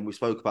shocking. We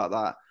spoke about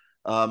that.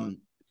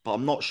 But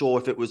I'm not sure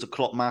if it was a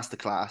Klopp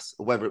masterclass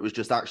or whether it was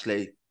just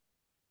actually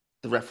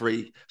the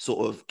referee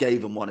sort of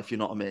gave them one, if you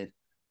know what I mean.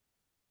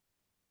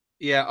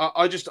 Yeah,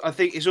 I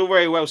think it's all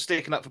very well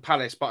sticking up for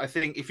Palace, but I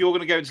think if you're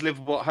going to go into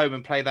Liverpool at home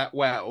and play that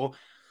well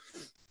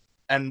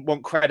and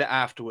want credit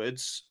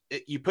afterwards,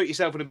 you put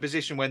yourself in a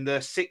position when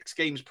the 6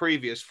 games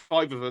previous,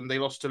 5 of them, they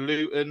lost to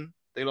Luton,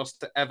 they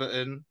lost to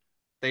Everton,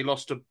 they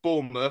lost to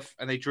Bournemouth,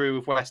 and they drew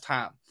with West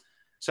Ham.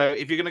 So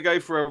if you're going to go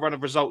for a run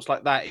of results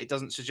like that, it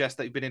doesn't suggest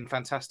that you've been in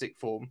fantastic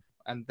form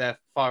and they're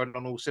firing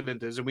on all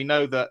cylinders. And we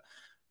know that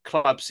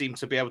clubs seem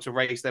to be able to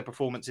raise their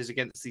performances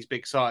against these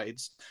big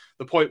sides.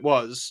 The point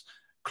was,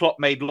 Klopp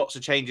made lots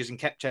of changes and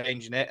kept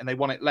changing it, and they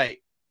won it late.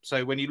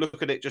 So when you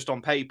look at it just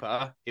on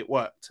paper, it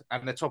worked,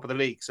 and they're top of the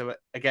league. So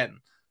again,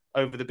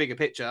 over the bigger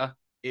picture,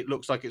 it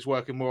looks like it's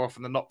working more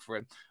often than not for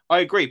him. I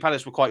agree,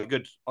 Palace were quite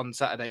good on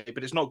Saturday,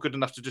 but it's not good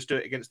enough to just do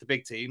it against the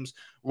big teams.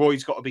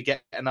 Roy's got to be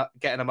getting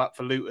them up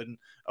for Luton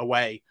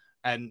away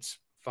and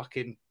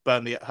fucking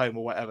Burnley at home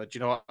or whatever. Do you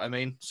know what I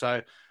mean?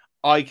 So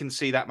I can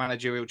see that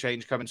managerial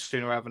change coming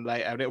sooner rather than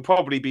later. And it'll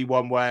probably be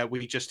one where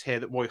we just hear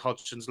that Roy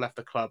Hodgson's left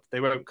the club. They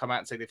won't come out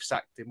and say they've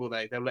sacked him, will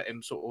they? They'll let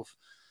him sort of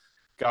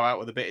go out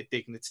with a bit of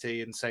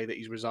dignity and say that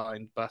he's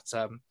resigned. But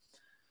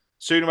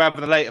sooner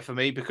rather than later for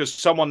me, because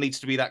someone needs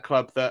to be that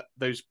club that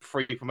those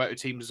 3 promoted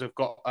teams have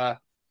got a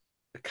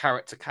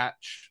carrot to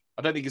catch.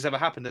 I don't think it's ever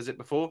happened, has it,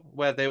 before,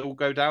 where they all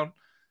go down?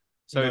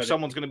 So if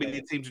someone's going to be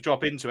the team to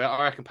drop into it,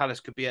 I reckon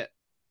Palace could be it.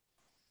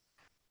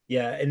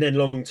 Yeah, and then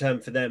long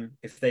term for them,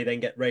 if they then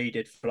get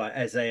raided for like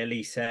Eze,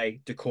 Elise,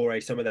 Decore,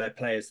 some of their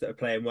players that are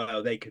playing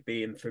well, they could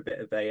be in for a bit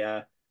of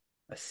a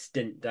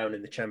stint down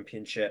in the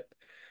Championship.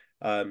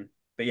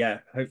 But yeah,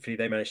 hopefully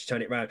they manage to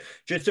turn it around.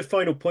 Just a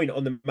final point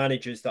on the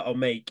managers that I'll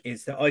make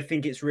is that I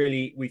think it's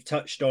really, we've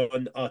touched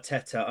on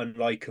Arteta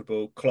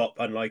unlikable, Klopp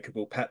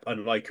unlikable, Pep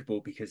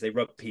unlikable, because they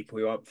rub people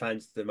who aren't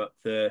fans of them up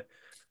the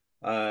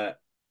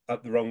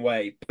wrong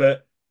way.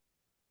 But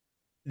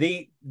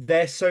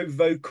they're so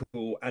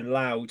vocal and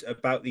loud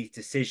about these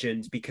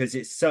decisions because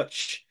it's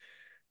such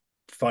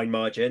fine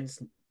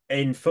margins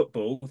in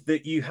football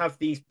that you have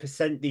these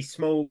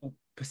small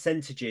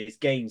percentages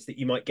gains that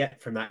you might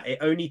get from that. It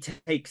only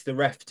takes the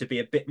ref to be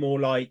a bit more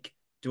like,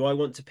 do I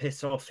want to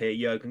piss off here,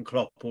 Jurgen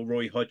Klopp or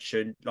Roy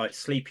Hodgson, like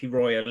Sleepy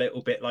Roy a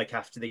little bit, like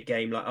after the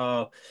game, like,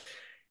 oh,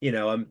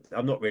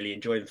 I'm not really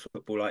enjoying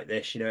football like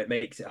this. It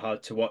makes it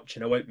hard to watch,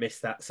 and I won't miss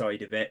that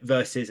side of it.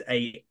 Versus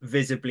a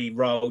visibly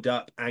riled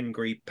up,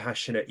 angry,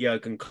 passionate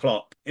Jurgen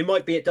Klopp. It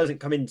might be it doesn't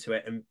come into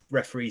it, and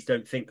referees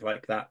don't think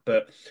like that,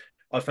 but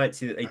I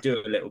fancy that they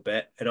do a little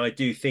bit, and I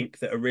do think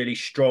that a really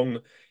strong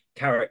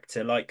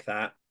character like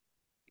that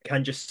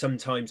can just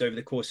sometimes over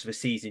the course of a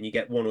season you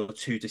get one or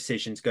two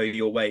decisions go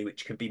your way,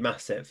 which can be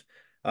massive.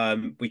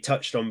 We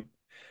touched on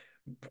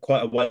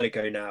quite a while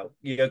ago now.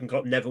 Jurgen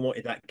Klopp never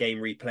wanted that game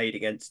replayed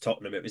against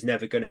Tottenham. It was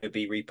never going to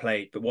be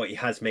replayed. But what he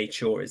has made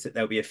sure is that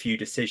there'll be a few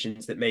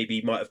decisions that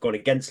maybe might have gone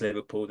against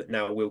Liverpool that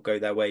now will go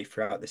their way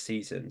throughout the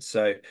season.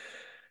 So,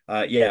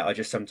 yeah, I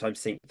just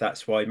sometimes think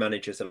that's why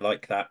managers are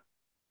like that.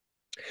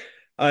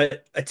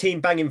 A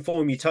team banging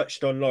form you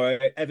touched on,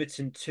 Laura.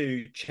 Everton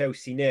 2,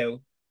 Chelsea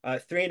 0.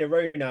 3 in a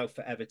row now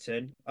for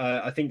Everton.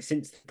 I think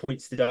since the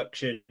points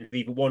deduction, they've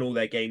either won all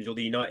their games or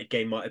the United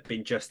game might have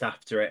been just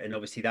after it. And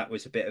obviously that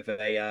was a bit of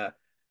a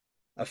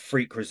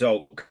freak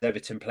result because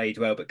Everton played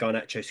well, but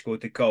Garnacho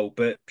scored the goal.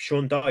 But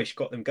Sean Dyche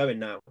got them going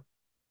now.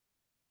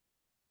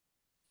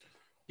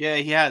 Yeah,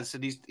 he has,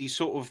 and he's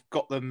sort of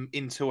got them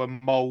into a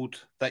mould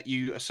that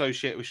you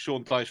associate with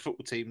Sean Dyche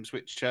football teams,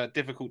 which are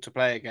difficult to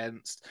play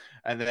against,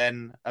 and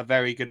then are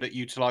very good at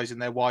utilising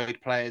their wide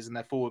players and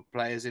their forward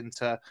players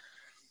into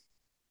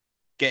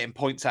getting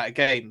points out of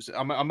games.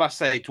 I must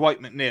say, Dwight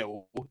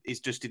McNeil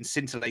is just in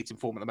scintillating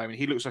form at the moment.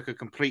 He looks like a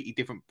completely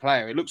different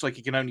player. It looks like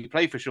he can only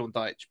play for Sean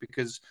Dyche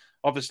because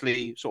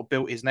obviously sort of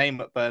built his name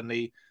at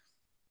Burnley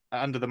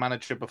under the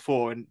manager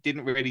before and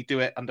didn't really do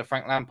it under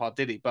Frank Lampard,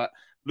 did he? But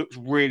looks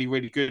really,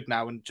 really good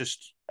now and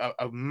just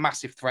a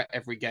massive threat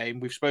every game.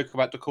 We've spoken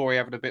about Decore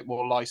having a bit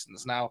more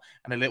license now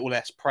and a little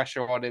less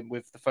pressure on him,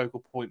 with the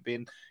focal point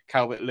being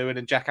Calvert-Lewin,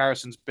 and Jack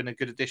Harrison's been a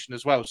good addition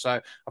as well. So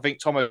I think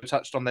Tomo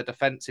touched on their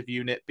defensive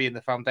unit being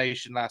the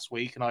foundation last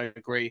week, and I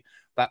agree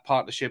that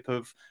partnership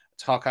of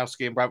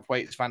Tarkowski and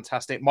Braithwaite is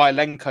fantastic.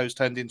 Myelenko's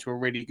turned into a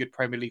really good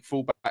Premier League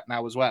fullback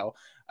now as well.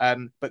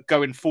 But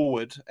going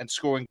forward and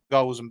scoring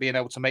goals and being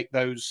able to make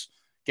those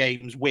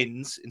games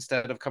wins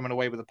instead of coming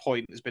away with a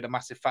point has been a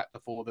massive factor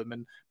for them.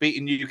 And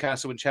beating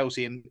Newcastle and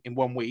Chelsea in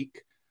 1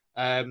 week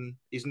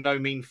is no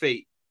mean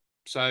feat.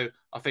 So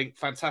I think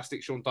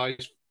fantastic, Sean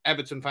Dyche.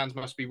 Everton fans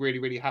must be really,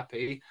 really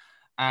happy.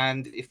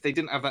 And if they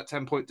didn't have that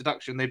 10-point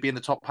deduction, they'd be in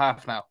the top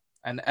half now.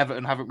 And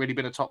Everton haven't really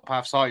been a top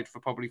half side for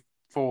probably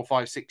 4,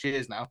 5, 6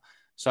 years now.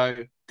 So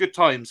good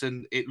times.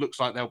 And it looks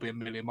like they'll be a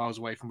million miles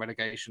away from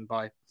relegation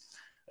by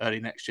early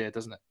next year,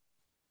 doesn't it?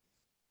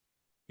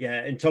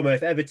 Yeah, and Tomo,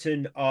 if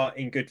Everton are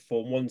in good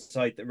form, one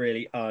side that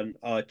really aren't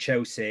are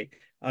Chelsea.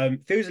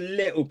 Feels a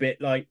little bit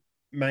like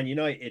Man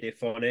United,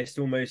 if honest,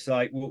 almost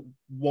like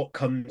what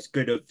comes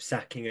good of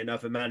sacking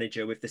another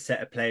manager with the set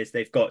of players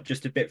they've got.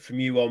 Just a bit from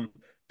you on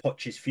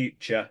Poch's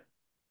future.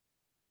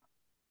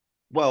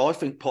 Well, I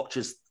think Poch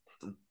is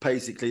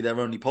basically their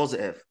only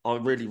positive. I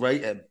really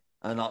rate him,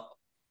 and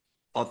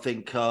I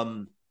think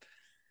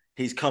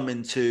he's come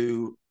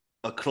into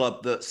a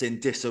club that's in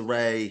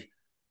disarray.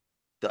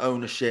 The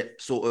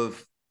ownership sort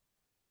of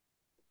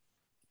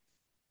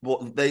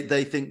what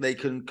they think they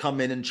can come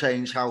in and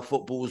change how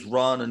football's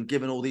run, and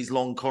given all these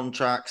long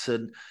contracts,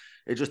 and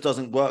it just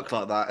doesn't work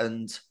like that.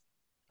 And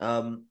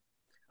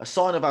a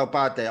sign of how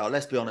bad they are,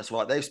 let's be honest,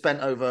 right? They've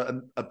spent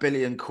over a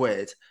billion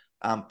quid,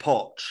 and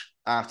Poch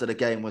after the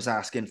game was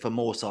asking for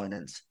more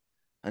signings.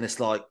 And it's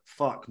like,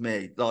 fuck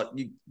me. Like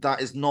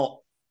that is not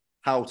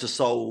how to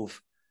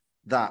solve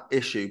that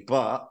issue.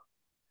 But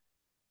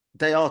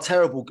they are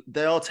terrible.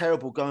 They are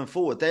terrible going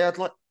forward. They had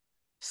like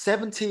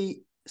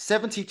 72%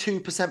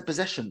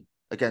 possession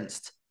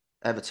against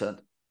Everton,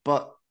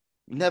 but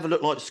never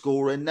looked like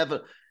scoring.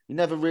 You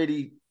never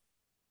really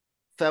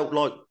felt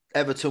like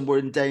Everton were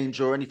in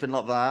danger or anything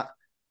like that.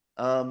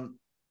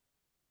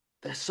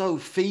 They're so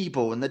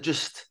feeble, and they're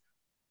just,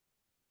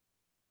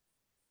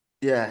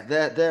 yeah,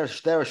 they're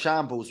a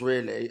shambles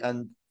really,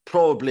 and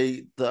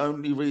probably the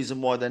only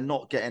reason why they're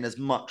not getting as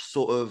much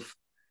sort of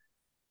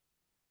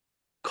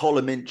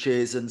column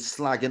inches and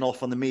slagging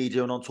off on the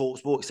media and on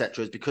TalkSport,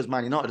 etc., is because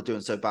Man United are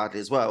doing so badly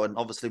as well. And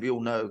obviously, we all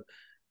know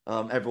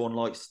everyone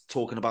likes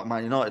talking about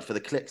Man United for the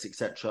clicks,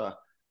 etc.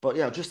 But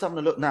yeah, just having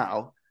a look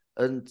now,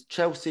 and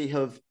Chelsea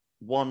have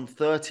won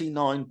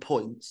 39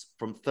 points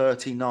from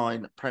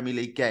 39 Premier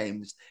League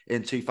games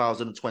in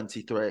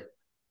 2023.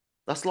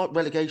 That's like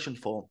relegation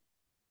form.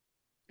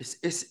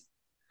 It's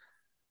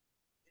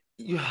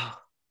yeah.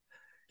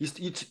 You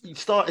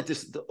started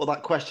this or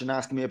that question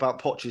asking me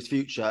about Poch's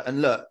future,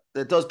 and look,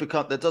 there does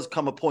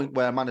come a point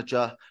where a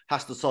manager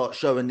has to start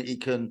showing that he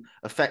can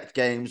affect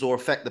games or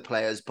affect the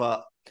players.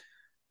 But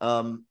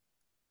I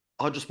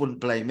just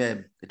wouldn't blame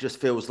him. It just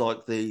feels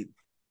like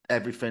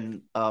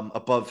everything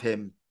above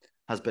him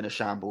has been a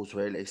shambles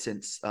really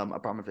since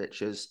Abramovich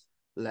has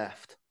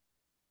left.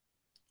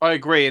 I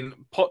agree, and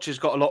Poch has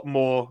got a lot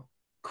more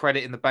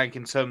credit in the bank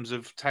in terms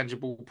of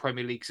tangible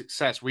Premier League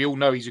success. We all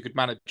know he's a good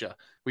manager.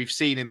 We've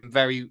seen him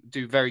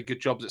do very good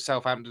jobs at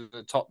Southampton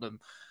and Tottenham,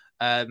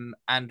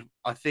 and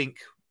I think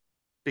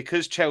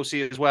because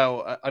Chelsea as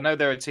well, I know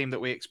they're a team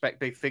that we expect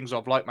big things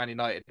of, like Man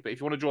United. But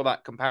if you want to draw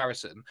that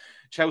comparison,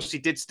 Chelsea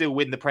did still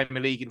win the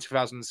Premier League in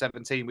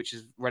 2017, which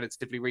is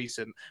relatively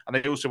recent. And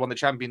they also won the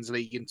Champions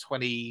League in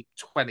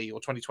 2020 or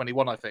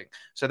 2021, I think.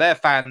 So their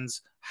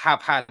fans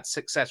have had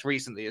success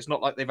recently. It's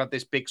not like they've had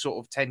this big sort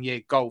of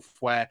 10-year gulf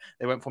where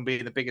they went from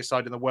being the biggest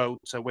side in the world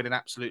to winning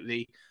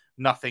absolutely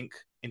nothing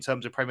in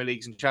terms of Premier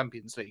Leagues and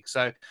Champions League.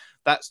 So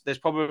there's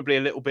probably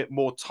a little bit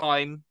more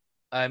time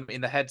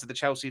in the heads of the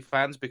Chelsea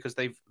fans because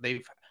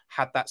they've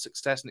had that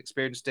success and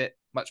experienced it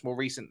much more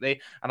recently.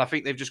 And I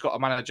think they've just got a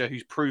manager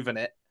who's proven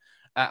it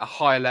at a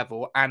higher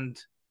level and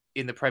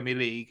in the Premier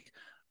League,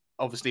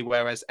 obviously,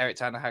 whereas Erik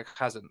ten Hag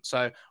hasn't.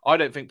 So I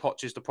don't think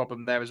Poch is the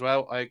problem there as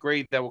well. I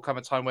agree there will come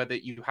a time where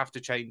that you have to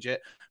change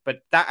it, but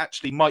that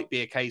actually might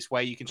be a case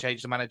where you can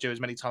change the manager as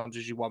many times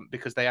as you want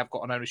because they have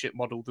got an ownership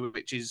model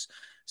which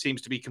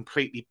seems to be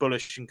completely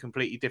bullish and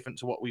completely different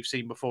to what we've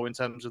seen before in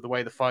terms of the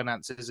way the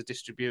finances are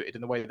distributed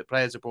and the way that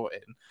players are brought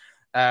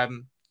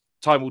in.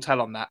 Time will tell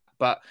on that.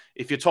 But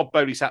if you're Todd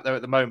Bowley sat there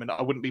at the moment,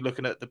 I wouldn't be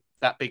looking at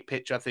that big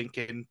picture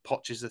thinking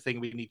Poch is the thing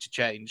we need to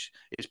change.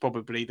 It's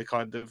probably the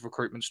kind of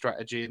recruitment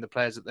strategy and the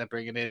players that they're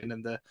bringing in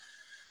and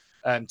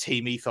the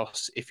team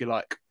ethos, if you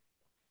like.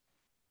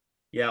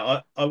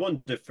 Yeah, I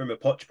wonder from a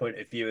Poch point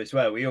of view as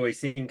well. We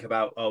always think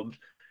about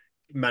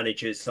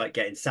managers like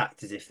getting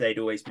sacked as if they'd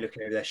always be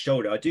looking over their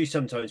shoulder. I do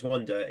sometimes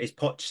wonder, is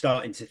Poch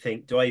starting to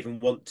think, do I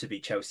even want to be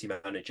Chelsea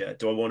manager?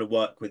 Do I want to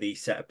work with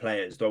these set of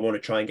players? Do I want to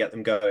try and get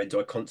them going? Do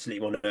I constantly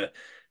want to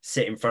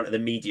sit in front of the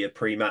media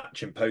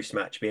pre-match and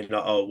post-match being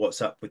like, oh,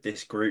 what's up with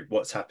this group?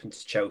 What's happened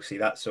to Chelsea?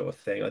 That sort of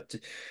thing. I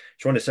just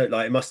want to say,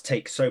 like, it must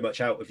take so much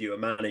out of you, a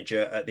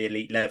manager at the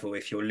elite level,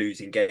 if you're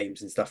losing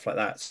games and stuff like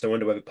that. So I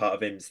wonder whether part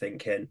of him's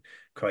thinking,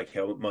 crikey,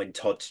 I wouldn't mind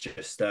Todd's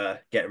just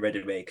getting rid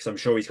of me, because I'm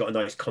sure he's got a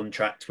nice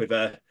contract with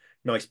a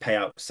nice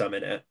payout sum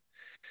in it.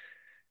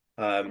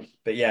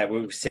 But yeah,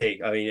 we'll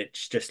see. I mean, it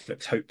just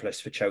looks hopeless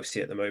for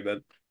Chelsea at the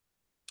moment.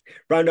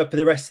 Round up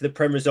the rest of the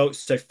Prem results.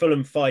 So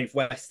Fulham 5,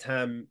 West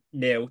Ham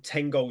 0,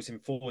 10 goals in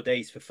 4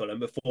 days for Fulham.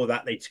 Before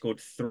that, they'd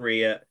scored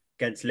 3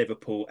 against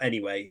Liverpool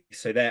anyway.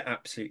 So they're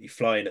absolutely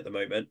flying at the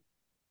moment.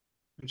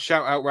 And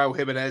shout out Raul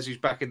Jimenez, who's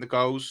back in the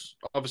goals.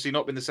 Obviously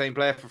not been the same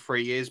player for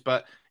 3 years,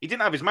 but he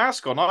didn't have his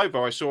mask on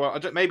either. I saw,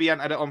 maybe he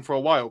hadn't had it on for a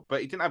while, but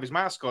he didn't have his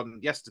mask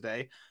on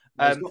yesterday.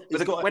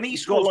 When he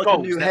scores like goals,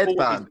 a new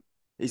headband.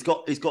 He's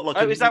got like.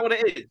 Oh, is that what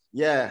it is?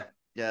 Yeah.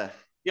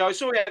 Yeah, I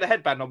saw he had a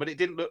headband on, but it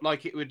didn't look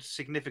like it would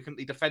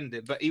significantly defend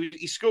him. But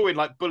he's scoring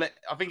like bullet.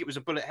 I think it was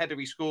a bullet header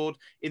he scored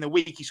in the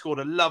week. He scored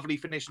a lovely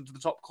finish into the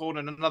top corner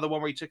and another one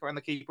where he took around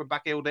the keeper and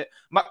back-heeled it.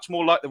 Much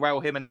more like the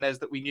Raul Jimenez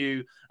that we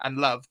knew and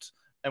loved,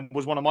 and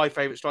was one of my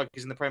favourite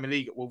strikers in the Premier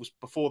League at Wolves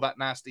before that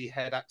nasty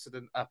head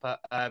accident up at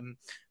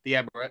the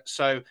Emirates.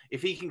 So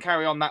if he can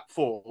carry on that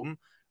form,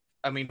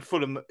 I mean,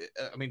 Fulham,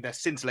 they're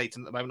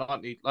scintillating at the moment,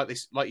 aren't they?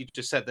 Like you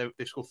just said, they've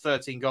scored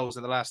 13 goals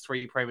in the last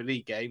 3 Premier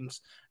League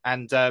games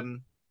and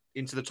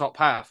into the top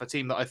half, a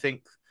team that I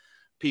think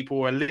people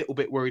were a little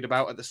bit worried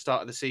about at the start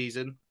of the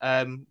season.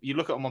 You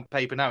look at them on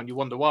paper now and you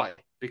wonder why,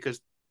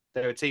 because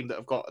they're a team that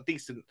have got a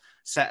decent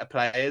set of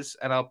players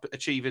and are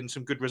achieving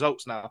some good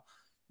results now.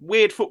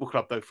 Weird football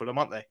club, though, Fulham,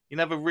 aren't they? You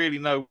never really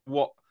know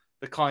what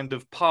the kind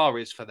of par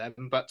is for them,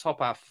 but top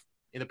half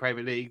in the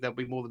Premier League, they'll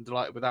be more than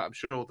delighted with that, I'm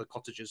sure, the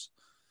Cottagers.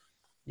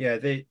 Yeah,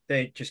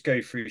 they just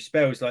go through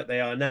spells like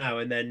they are now,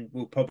 and then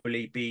we'll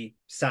probably be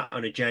sat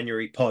on a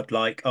January pod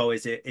like, oh,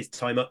 is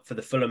time up for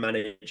the Fulham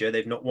manager?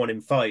 They've not won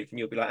in 5, and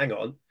you'll be like, hang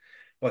on,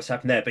 what's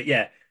happened there? But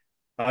yeah,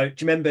 do you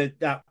remember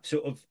that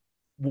sort of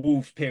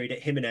Wolves period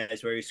at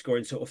Jimenez where he was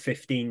scoring sort of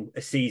 15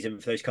 a season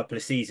for those couple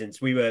of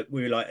seasons? We were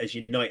like, as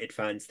United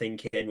fans,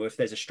 thinking, well, if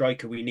there's a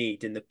striker we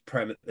need in the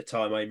Prem at the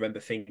time, I remember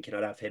thinking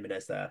I'd have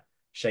Jimenez there.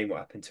 Shame what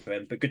happened to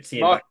him, but good to see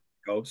him back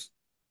in goals.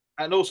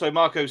 And also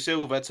Marco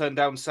Silva turned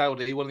down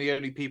Saudi, one of the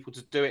only people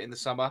to do it in the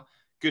summer.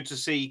 Good to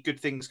see good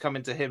things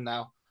coming to him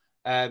now.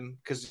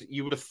 Because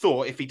you would have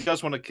thought if he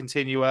does want to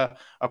continue a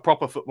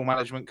proper football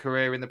management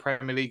career in the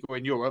Premier League or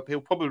in Europe, he'll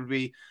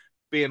probably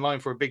be in line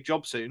for a big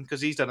job soon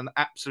because he's done an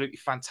absolutely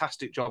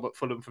fantastic job at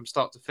Fulham from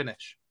start to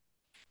finish.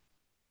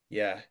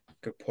 Yeah,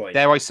 good point.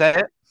 Dare I say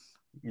it?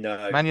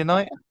 No. Man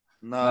United?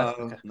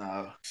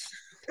 No.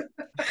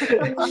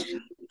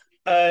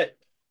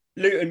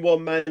 Luton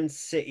 1, Man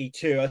City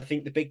 2. I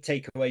think the big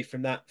takeaway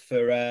from that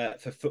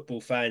for football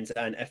fans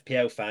and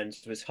FPL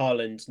fans was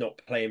Haaland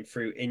not playing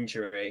through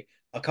injury.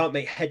 I can't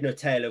make head nor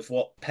tail of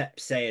what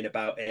Pep's saying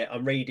about it.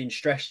 I'm reading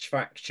stress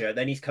fracture.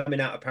 Then he's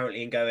coming out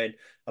apparently and going,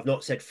 I've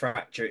not said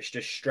fracture, it's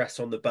just stress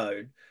on the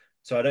bone.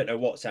 So I don't know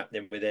what's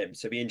happening with him.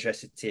 So be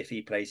interested to see if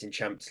he plays in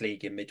Champions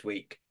League in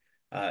midweek,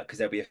 because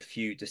there'll be a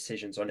few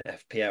decisions on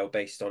FPL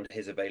based on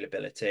his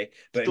availability.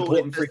 But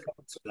important for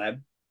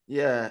them.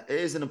 Yeah, it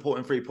is an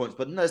important 3 points,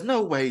 but there's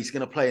no way he's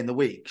going to play in the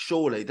week.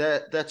 Surely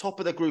they're top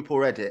of the group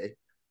already.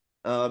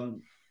 But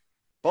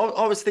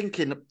I was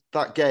thinking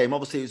that game.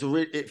 Obviously,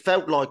 it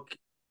felt like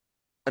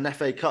an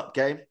FA Cup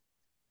game,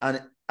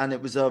 and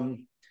it was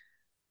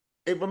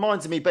It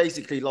reminds me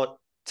basically like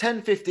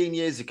 10, 15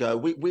 years ago.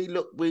 We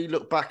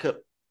look back at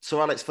Sir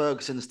Alex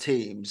Ferguson's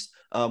teams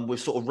with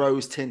sort of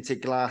rose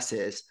tinted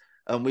glasses,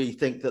 and we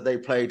think that they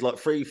played like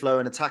free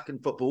flowing attacking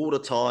football all the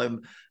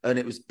time, and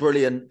it was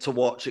brilliant to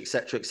watch,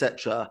 etc.,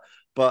 etc.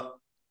 But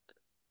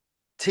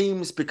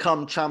teams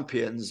become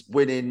champions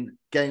winning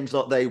games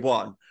like they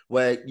won,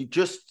 where you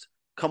just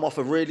come off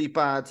a really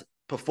bad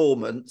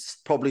performance,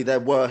 probably their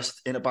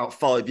worst in about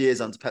 5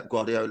 years under Pep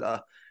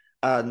Guardiola.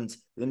 And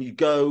then you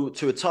go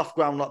to a tough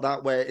ground like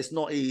that where it's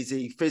not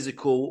easy,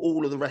 physical,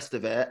 all of the rest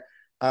of it.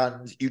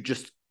 And you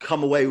just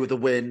come away with a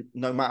win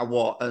no matter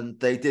what. And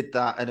they did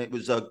that. And it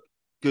was a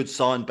good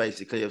sign,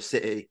 basically, of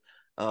City.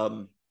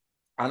 And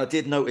I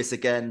did notice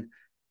again,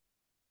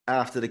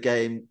 after the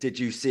game, did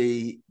you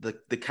see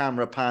the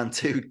camera pan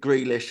to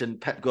Grealish,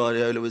 and Pep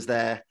Guardiola was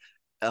there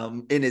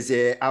in his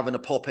ear, having a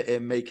pop at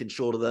him, making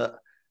sure that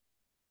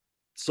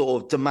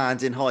sort of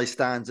demanding high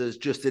standards,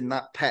 just in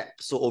that Pep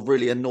sort of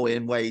really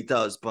annoying way he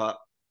does. But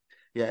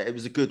yeah, it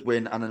was a good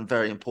win and a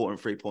very important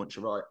 3 points,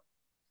 you're right.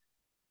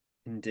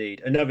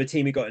 Indeed. Another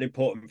team who got an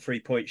important 3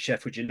 point,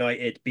 Sheffield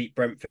United, beat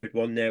Brentford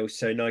 1-0.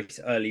 So nice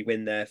early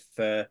win there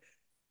for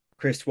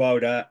Chris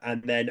Wilder,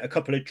 and then a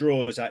couple of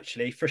draws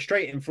actually.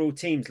 Frustrating for all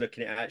teams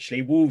looking at it,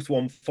 actually. Wolves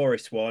won,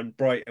 Forest won,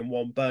 Brighton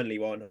won, Burnley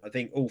won. I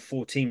think all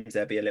four teams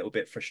there be a little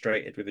bit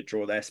frustrated with a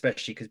draw there,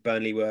 especially because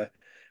Burnley were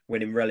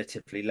winning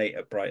relatively late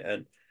at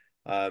Brighton.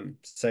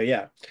 So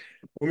yeah,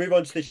 we'll move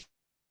on to the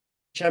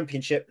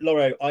Championship.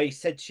 Lauro, I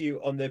said to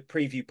you on the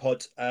preview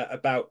pod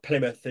about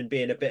Plymouth and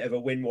being a bit of a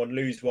win one,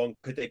 lose one.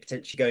 Could they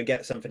potentially go and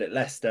get something at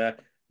Leicester?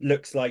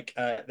 Looks like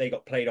they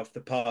got played off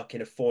the park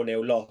in a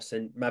 4-0 loss,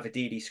 and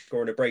Mavididi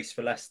scoring a brace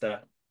for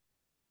Leicester.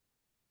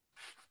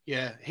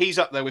 Yeah, he's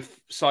up there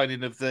with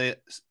signing of the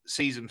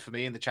season for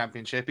me in the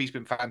Championship. He's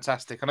been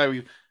fantastic. I know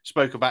we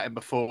spoke about him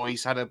before.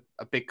 He's had a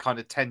big kind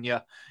of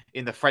tenure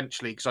in the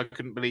French league, so I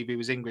couldn't believe he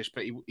was English,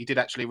 but he did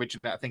actually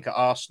originate, I think, at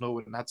Arsenal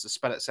and had to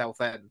spell at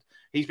Southend.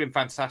 He's been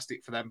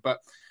fantastic for them. But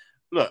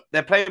look,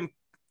 they're playing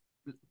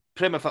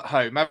Plymouth at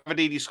home.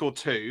 Mavididi scored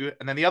two,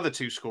 and then the other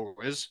two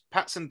scorers,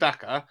 Patson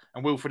Daka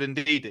and Wilfred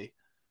Ndidi.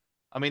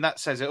 I mean, that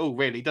says it all,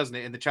 really, doesn't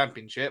it, in the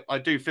Championship? I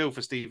do feel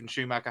for Steven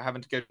Schumacher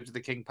having to go to the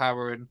King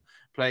Power and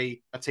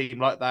play a team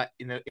like that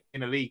in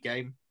a league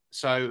game.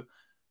 So,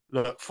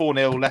 look,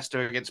 4-0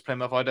 Leicester against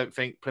Plymouth. I don't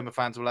think Plymouth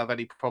fans will have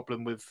any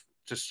problem with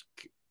just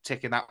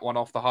ticking that one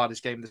off, the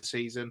hardest game of the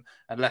season,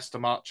 and Leicester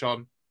march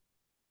on,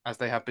 as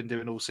they have been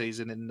doing all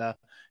season in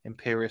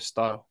imperious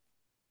style.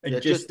 And yeah,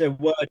 just a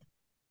word.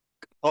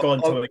 Go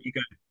on, Tom, you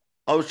go.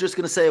 I was just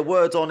going to say a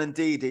word on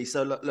Ndidi.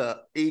 So look,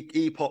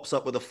 he pops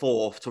up with a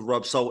fourth to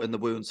rub salt in the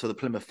wounds for the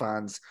Plymouth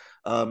fans.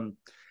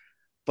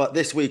 But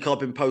this week I've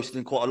been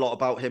posting quite a lot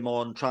about him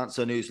on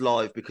Transfer News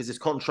Live because his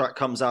contract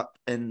comes up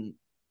in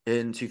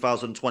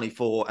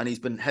 2024 and he's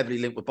been heavily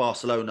linked with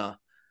Barcelona.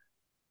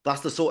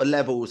 That's the sort of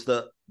levels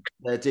that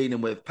they're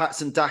dealing with.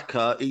 Patson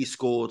Daka, he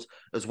scored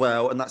as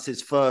well, and that's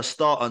his first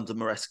start under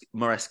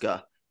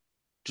Maresca.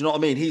 Do you know what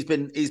I mean? He's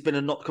been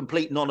a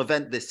complete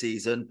non-event this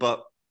season,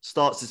 but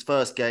starts his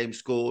first game,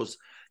 scores.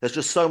 There's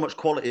just so much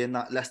quality in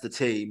that Leicester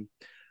team.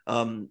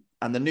 And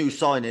the new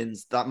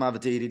signings, that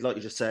Mavididi, like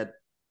you just said,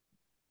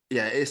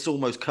 yeah, it's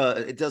almost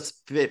curtain. It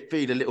does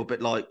feel a little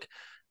bit like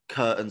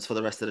curtains for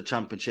the rest of the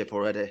Championship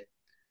already.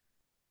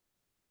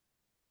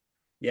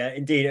 Yeah,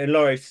 indeed. And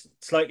Laura,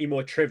 slightly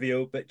more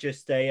trivial, but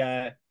just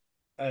a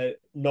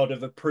nod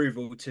of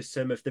approval to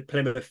some of the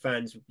Plymouth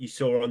fans you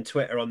saw on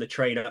Twitter on the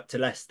train up to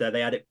Leicester. They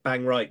had it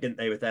bang right, didn't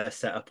they, with their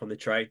setup on the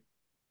train?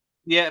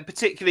 Yeah,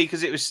 particularly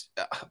because it was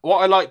what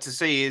I like to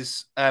see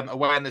is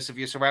awareness of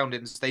your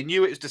surroundings. They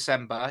knew it was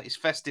December, it's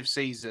festive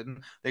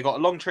season. They got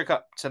a long trip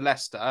up to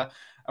Leicester,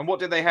 and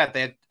what did they have?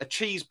 They had a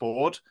cheese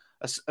board,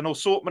 an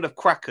assortment of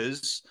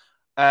crackers,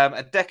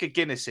 a deck of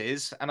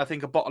Guinnesses, and I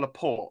think a bottle of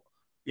port.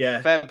 Yeah,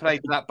 fair play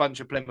to that bunch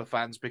of Plymouth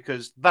fans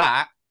because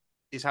that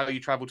is how you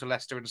travel to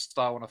Leicester in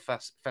style on a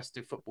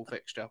festive football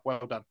fixture.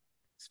 Well done,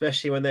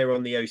 especially when they were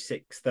on the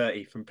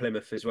 0630 from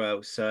Plymouth as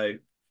well.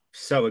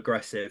 So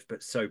aggressive,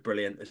 but so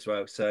brilliant as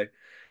well. So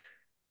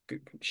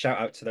good, shout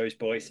out to those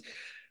boys.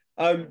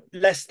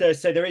 Leicester,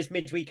 so there is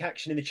midweek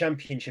action in the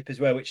Championship as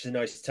well, which is a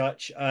nice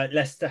touch.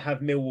 Leicester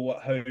have Millwall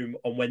at home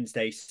on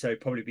Wednesday, so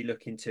probably be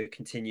looking to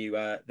continue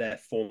their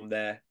form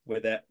there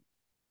with it.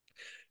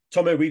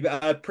 Tomo, we've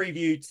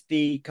previewed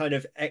the kind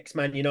of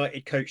ex-Man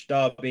United coach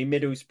derby,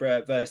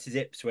 Middlesbrough versus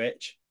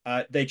Ipswich.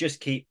 They just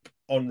keep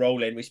on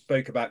rolling. We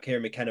spoke about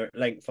Kieran McKenna at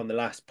length on the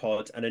last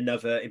pod, and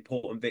another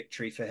important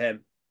victory for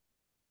him.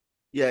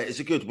 Yeah, it's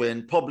a good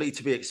win, probably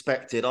to be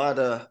expected. I had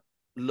a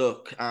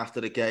look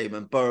after the game,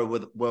 and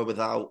Borough were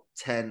without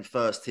 10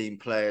 first-team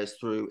players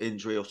through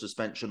injury or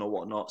suspension or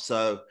whatnot.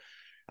 So,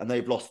 and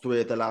they've lost 3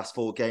 of the last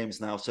 4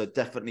 games now. So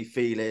definitely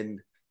feeling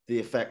the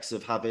effects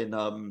of having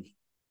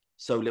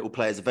so little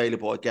players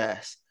available, I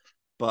guess.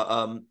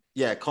 But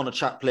yeah, Connor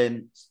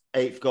Chaplin,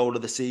 8th goal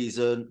of the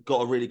season,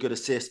 got a really good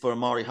assist for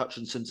Amari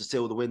Hutchinson to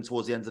seal the win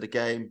towards the end of the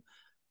game.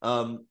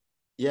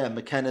 Yeah,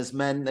 McKenna's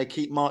men, they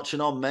keep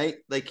marching on, mate.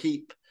 They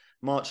keep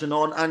marching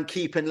on and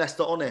keeping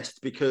Leicester honest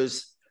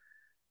because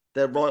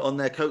they're right on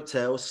their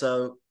coattails.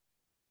 So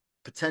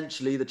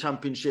potentially the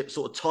Championship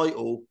sort of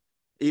title,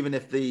 even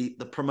if the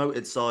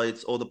promoted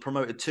sides or the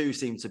promoted two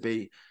seem to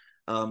be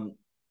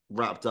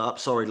wrapped up.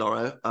 Sorry,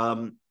 Lauro.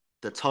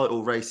 The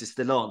title race is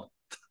still on.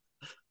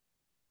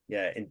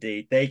 Yeah,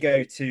 indeed. They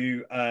go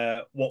to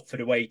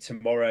Watford away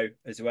tomorrow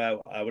as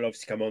well. We'll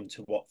obviously come on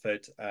to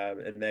Watford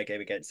and their game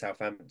against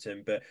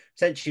Southampton, but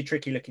potentially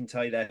tricky looking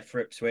tie there for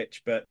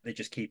Ipswich, but they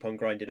just keep on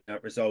grinding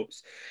out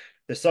results.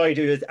 The side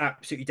who is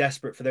absolutely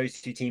desperate for those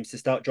two teams to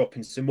start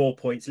dropping some more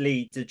points,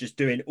 Leeds are just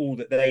doing all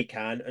that they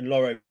can. And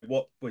Lauro,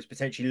 what was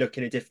potentially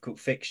looking a difficult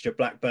fixture,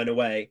 Blackburn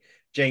away,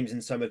 James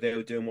and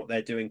Somerville doing what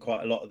they're doing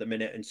quite a lot at the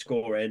minute and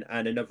scoring,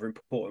 and another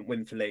important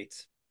win for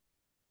Leeds.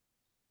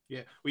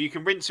 Yeah, well, you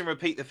can rinse and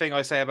repeat the thing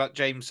I say about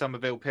James,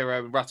 Somerville,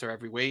 Pirro, and Rutter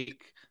every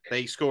week.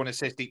 They score and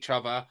assist each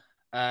other.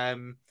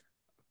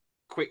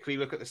 Quickly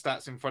look at the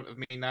stats in front of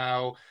me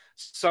now.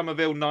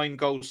 Somerville, 9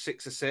 goals,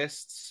 6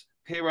 assists.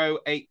 Pirro,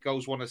 8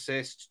 goals, 1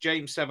 assist.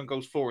 James, 7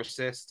 goals, 4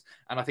 assists.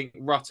 And I think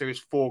Rutter is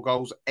 4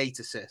 goals, 8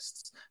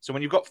 assists. So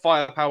when you've got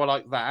firepower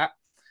like that,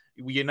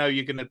 you know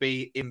you're going to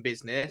be in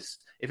business.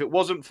 If it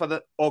wasn't for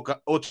the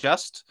or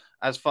just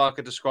as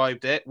Farker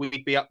described it,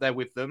 we'd be up there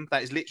with them.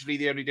 That is literally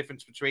the only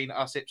difference between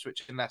us,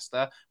 Ipswich, and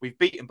Leicester. We've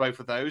beaten both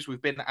of those.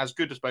 We've been as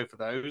good as both of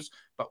those,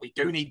 but we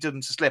do need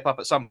them to slip up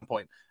at some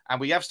point. And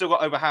we have still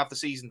got over half the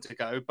season to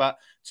go. But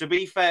to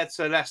be fair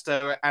to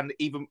Leicester and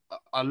even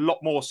a lot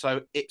more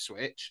so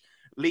Ipswich,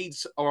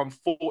 Leeds are on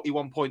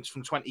 41 points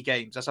from 20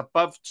 games. That's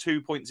above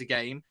 2 points a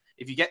game.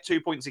 If you get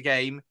 2 points a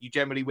game, you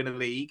generally win a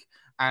league,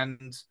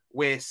 and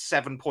we're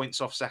 7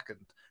 points off second.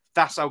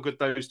 That's how good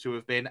those two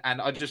have been.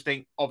 And I just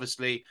think,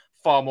 obviously,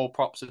 far more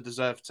props are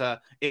deserved to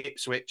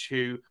Ipswich,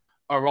 who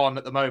are on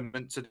at the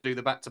moment to do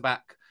the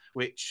back-to-back,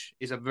 which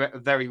is a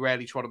very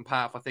rarely trodden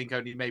path. I think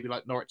only maybe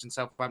like Norwich and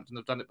Southampton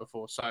have done it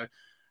before. So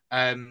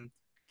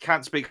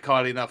can't speak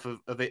highly enough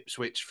of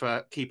Ipswich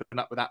for keeping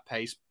up with that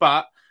pace.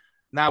 But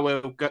now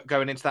we're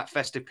going into that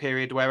festive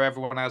period where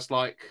everyone has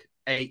like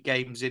 8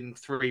 games in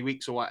 3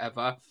 weeks or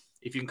whatever.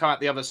 If you can come out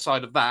the other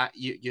side of that,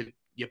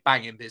 you're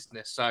banging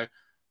business. So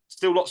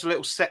still lots of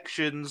little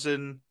sections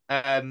and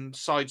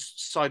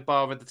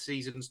sidebar of the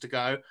seasons to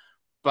go,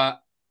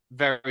 but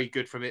very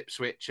good from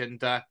Ipswich and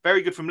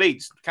very good from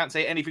Leeds. Can't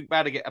say anything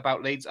bad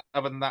about Leeds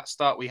other than that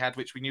start we had,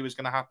 which we knew was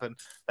going to happen.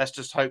 Let's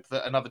just hope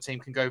that another team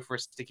can go for a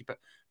sticky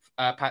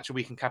patch and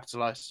we can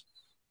capitalise.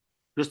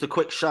 Just a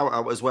quick shout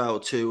out as well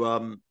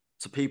to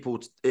people.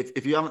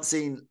 If you haven't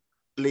seen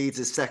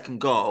Leeds'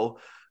 second goal,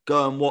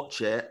 go and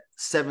watch it.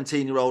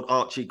 17-year-old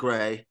Archie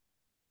Gray,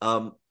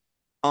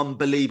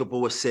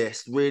 unbelievable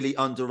assist, really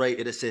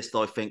underrated assist,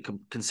 I think,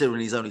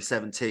 considering he's only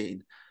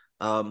 17.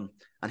 And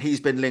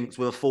he's been linked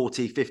with a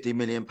 40-50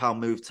 million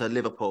pound move to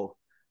Liverpool,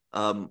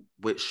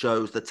 which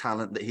shows the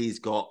talent that he's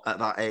got at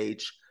that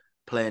age,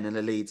 playing in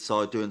the Leeds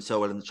side, doing so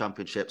well in the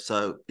Championship.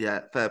 So,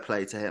 yeah, fair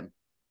play to him.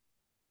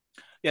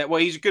 Yeah,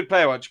 well, he's a good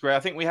player, Archie Gray. I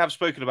think we have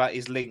spoken about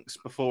his links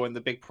before and the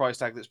big price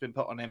tag that's been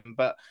put on him,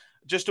 but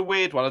just a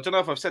weird one. I don't know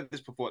if I've said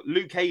this before.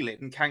 Luke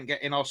Ayling can't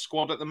get in our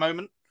squad at the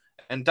moment,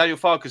 and Daniel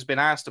Farker's been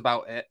asked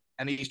about it,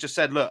 and he's just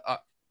said, look,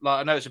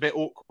 I know it's a bit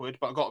awkward,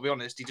 but I've got to be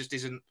honest, he just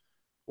isn't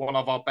one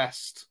of our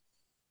best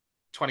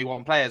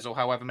 21 players or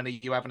however many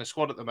you have in a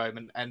squad at the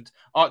moment. And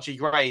Archie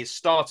Gray is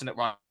starting at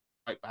right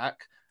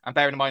back, and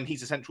bearing in mind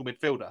he's a central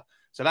midfielder.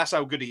 So that's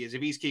how good he is.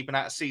 If he's keeping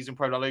out a season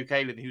pro like Luke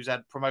Ayling, who's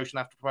had promotion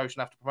after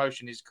promotion after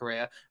promotion in his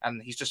career, and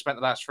he's just spent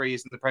the last 3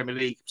 years in the Premier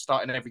League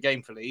starting every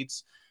game for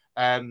Leeds,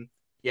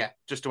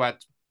 just to add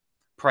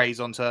praise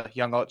onto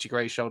young Archie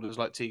Gray's shoulders,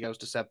 like T goes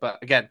to said. But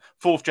again,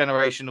 4th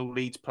generational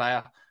Leeds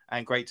player,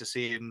 and great to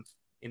see him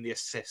in the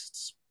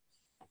assists.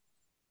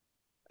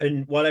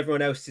 And while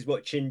everyone else is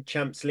watching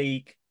Champs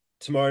League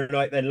tomorrow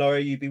night, then Laura,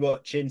 you'll be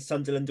watching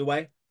Sunderland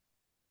away.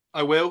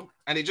 I will.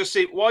 And it just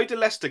seems, why do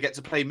Leicester get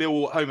to play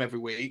Millwall at home every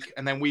week,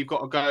 and then we've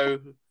got to go?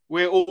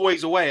 We're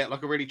always away at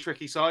like a really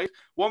tricky side.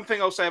 One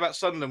thing I'll say about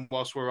Sunderland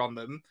whilst we're on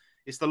them,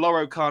 it's the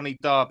Loro Carney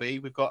derby.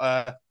 We've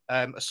got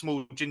a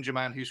small ginger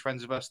man who's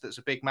friends with us that's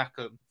a big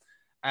Mackham,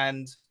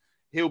 and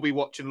he'll be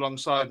watching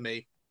alongside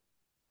me.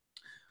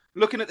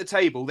 Looking at the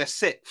table, they're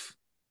 6th.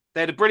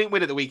 They had a brilliant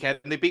win at the weekend.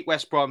 They beat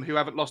West Brom, who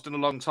haven't lost in a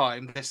long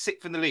time. They're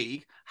 6th in the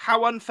league.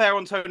 How unfair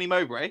on Tony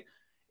Mowbray.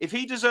 If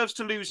he deserves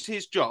to lose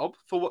his job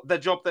for the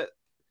job that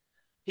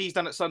he's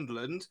done at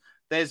Sunderland,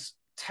 there's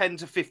 10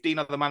 to 15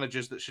 other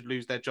managers that should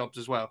lose their jobs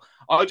as well.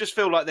 I just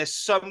feel like there's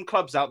some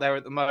clubs out there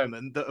at the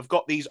moment that have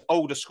got these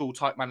older school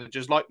type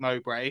managers like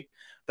Mowbray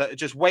that are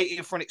just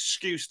waiting for an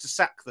excuse to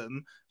sack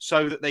them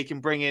so that they can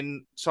bring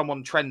in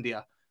someone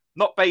trendier.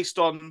 Not based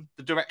on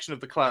the direction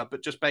of the club,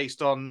 but just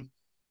based on,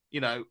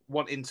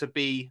 wanting to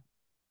be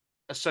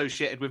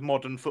associated with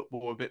modern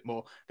football a bit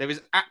more. There is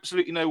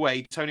absolutely no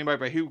way Tony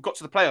Mowbray, who got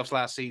to the playoffs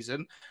last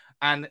season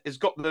and has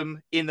got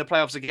them in the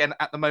playoffs again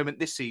at the moment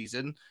this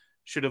season,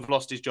 should have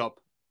lost his job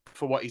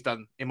for what he's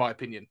done, in my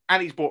opinion.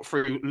 And he's brought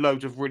through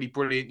loads of really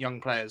brilliant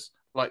young players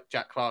like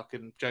Jack Clarke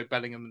and Joe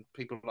Bellingham and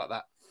people like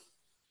that.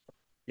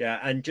 Yeah,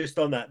 and just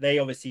on that, they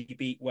obviously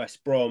beat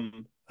West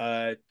Brom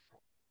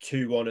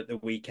 2-1 at the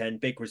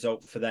weekend. Big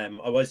result for them.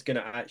 I was going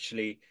to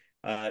actually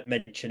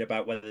mention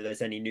about whether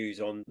there's any news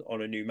on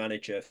a new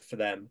manager for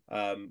them,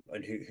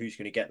 and who's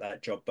going to get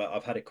that job. But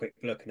I've had a quick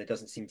look, and there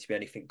doesn't seem to be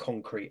anything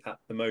concrete at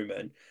the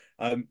moment.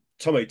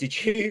 Tomo,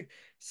 did you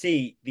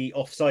see the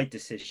offside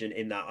decision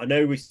in that? I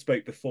know we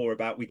spoke before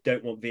about we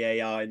don't want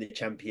VAR in the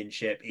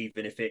Championship,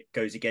 even if it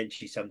goes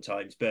against you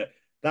sometimes. But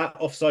that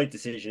offside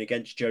decision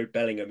against Joe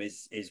Bellingham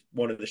is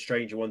one of the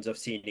stranger ones I've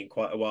seen in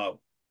quite a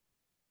while.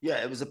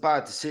 Yeah, it was a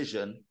bad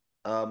decision.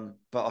 But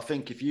I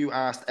think if you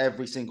asked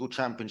every single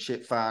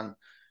Championship fan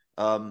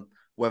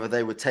whether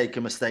they would take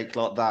a mistake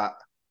like that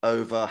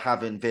over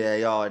having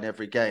VAR in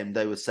every game,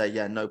 they would say,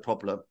 yeah, no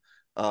problem.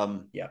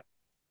 Yeah.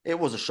 It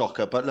was a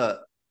shocker. But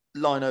look,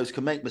 linos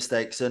can make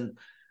mistakes. And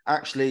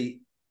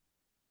actually,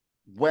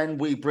 when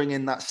we bring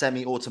in that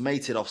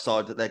semi-automated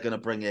offside that they're going to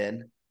bring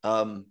in,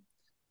 I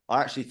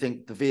actually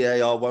think the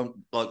VAR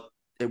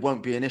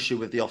won't be an issue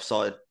with the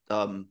offside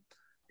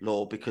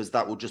law, because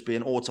that will just be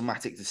an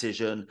automatic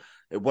decision.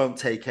 It won't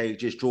take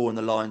ages drawing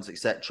the lines,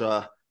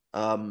 etc.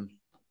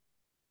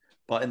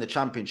 But in the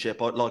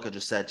Championship, like I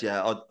just said,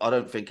 yeah, I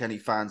don't think any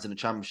fans in the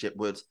Championship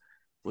would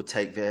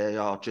take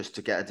VAR just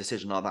to get a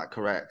decision like that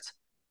correct.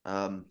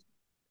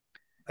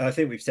 I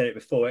think we've said it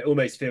before. It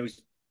almost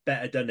feels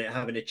better, doesn't it,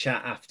 having a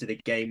chat after the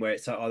game where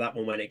it's like, oh, that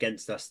one went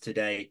against us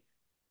today,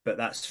 but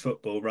that's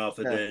football,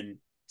 rather than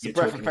it's a you're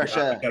breath of talking fresh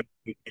about air. it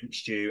going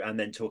against you and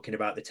then talking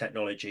about the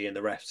technology and the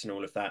refs and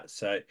all of that.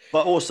 So,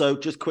 but also,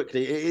 just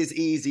quickly, it is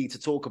easy to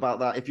talk about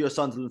that. If you're a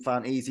Sunderland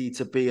fan, easy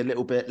to be a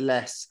little bit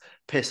less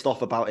pissed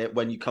off about it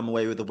when you come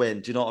away with a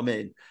win. Do you know what I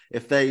mean?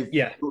 If they've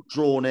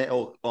drawn it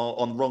or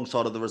on the wrong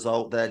side of the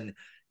result, then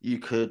you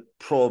could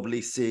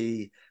probably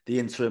see the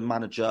interim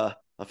manager.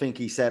 I think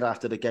he said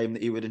after the game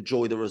that he would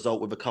enjoy the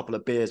result with a couple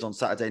of beers on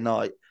Saturday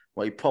night.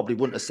 Well, he probably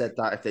wouldn't have said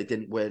that if they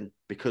didn't win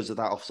because of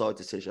that offside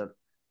decision.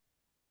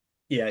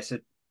 Yeah, it's a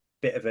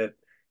bit of a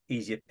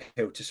easier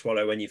pill to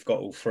swallow when you've got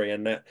all three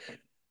in that.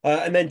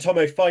 And then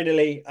Tomo,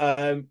 finally,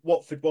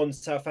 Watford won,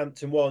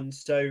 Southampton won.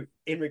 So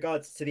in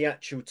regards to the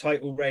actual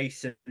title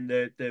race and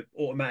the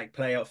automatic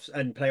playoffs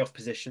and playoff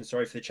position,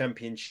 sorry, for the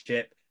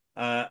Championship,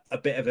 a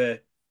bit of a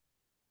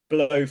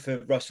blow for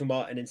Russell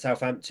Martin in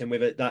Southampton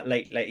with that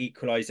late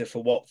equaliser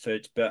for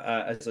Watford. But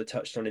as I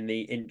touched on in the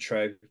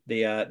intro,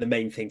 the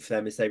main thing for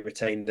them is they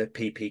retain the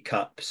PP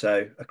Cup.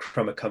 So a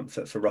crumb of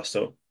comfort for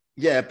Russell.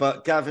 Yeah,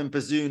 but Gavin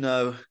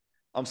Bazzuno,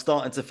 I'm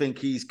starting to think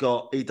he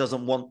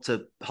doesn't want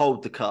to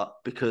hold the cup,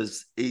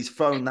 because he's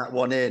thrown that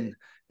one in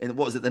what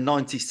was it, the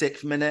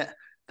 96th minute?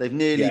 They've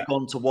nearly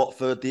gone to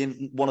Watford,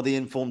 one of the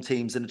informed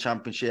teams in the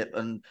Championship,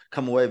 and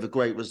come away with a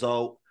great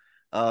result.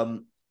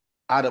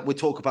 We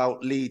talk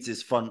about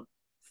Leeds'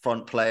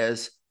 front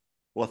players.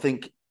 Well, I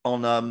think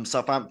on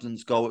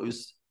Southampton's goal, it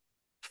was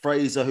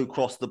Fraser who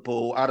crossed the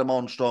ball, Adam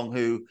Armstrong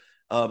who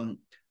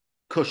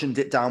cushioned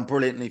it down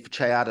brilliantly for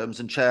Che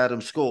Adams, and Che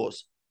Adams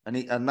scores.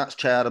 And that's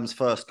Che Adams'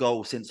 first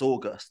goal since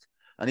August.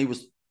 And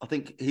I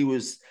think he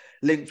was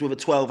linked with a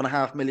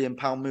 £12.5 million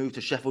move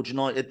to Sheffield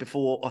United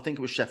before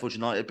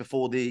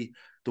the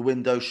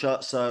window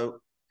shut. So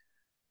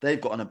they've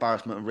got an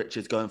embarrassment of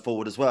riches going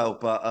forward as well.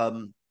 But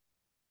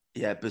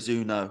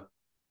Bazzuno,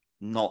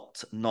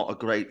 not a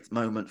great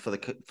moment for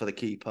the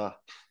keeper.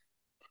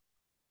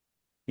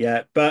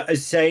 Yeah, but as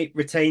I say,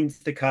 retains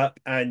the cup,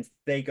 and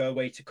they go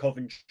away to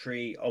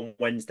Coventry on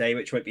Wednesday,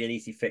 which won't be an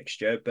easy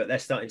fixture, but they're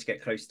starting to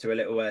get close to a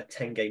little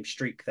 10-game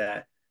streak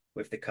there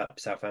with the cup,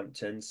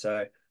 Southampton. So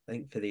I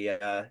think for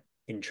the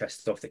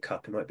interest of the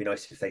cup, it might be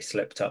nice if they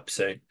slipped up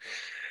soon.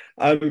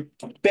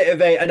 Bit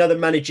of another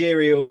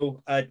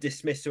managerial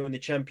dismissal in the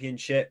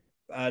Championship.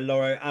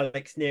 Lauro,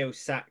 Alex Neil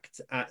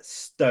sacked at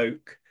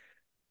Stoke.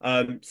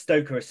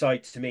 Stoker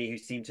aside to me, who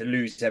seem to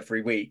lose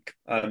every week.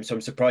 So I'm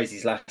surprised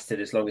he's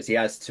lasted as long as he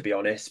has, to be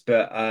honest.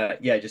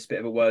 But just a bit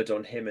of a word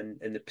on him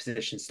and the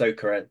position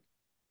Stoker in.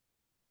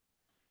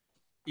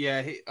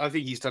 Yeah, I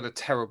think he's done a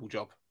terrible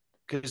job,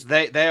 because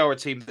they are a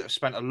team that have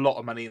spent a lot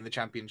of money in the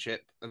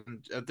Championship,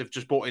 and they've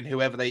just bought in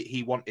whoever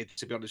he wanted,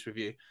 to be honest with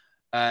you.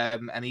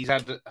 And he's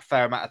had a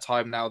fair amount of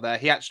time now there.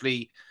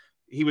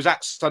 He was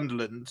at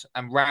Sunderland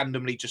and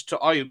randomly just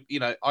took.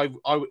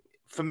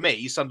 For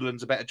me,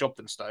 Sunderland's a better job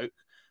than Stoke.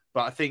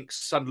 But I think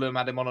Sunderland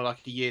had him on a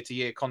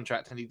year-to-year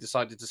contract, and he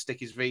decided to stick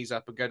his visa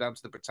up and go down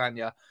to the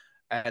Britannia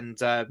and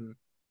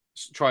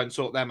try and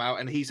sort them out.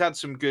 And he's had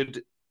some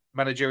good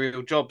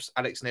managerial jobs,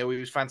 Alex Neil. He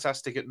was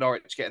fantastic at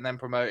Norwich, getting them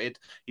promoted.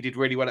 He did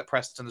really well at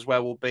Preston as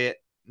well, albeit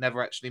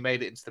never actually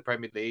made it into the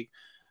Premier League.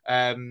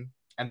 And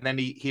then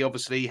he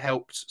obviously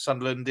helped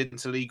Sunderland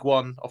into League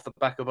One off the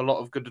back of a lot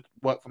of good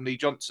work from Lee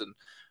Johnson.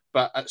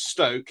 But at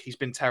Stoke, he's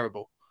been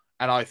terrible.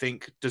 And I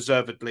think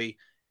deservedly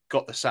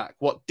got the sack.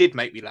 What did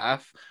make me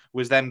laugh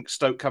was them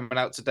Stoke coming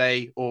out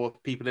today, or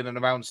people in and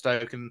around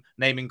Stoke, and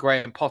naming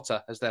Graham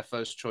Potter as their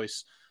first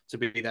choice to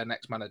be their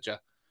next manager.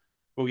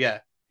 Well, yeah,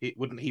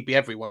 wouldn't he be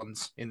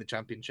everyone's in the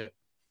Championship?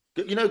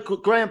 You know,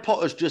 Graham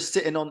Potter's just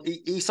sitting on.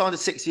 He signed a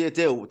 6-year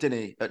deal, didn't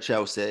he, at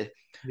Chelsea?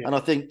 Yeah. And I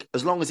think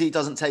as long as he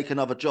doesn't take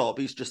another job,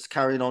 he's just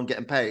carrying on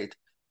getting paid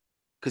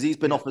because he's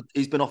been offered.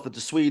 He's been offered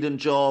the Sweden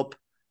job.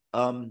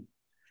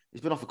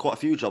 He's been offered quite a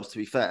few jobs, to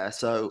be fair.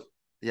 So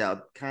yeah, I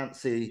can't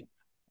see him.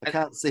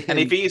 And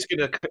if he is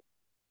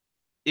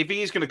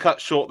going to cut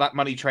short that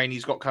money train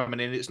he's got coming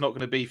in, it's not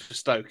going to be for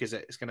Stoke, is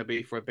it? It's going to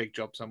be for a big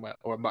job somewhere,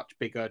 or a much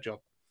bigger job.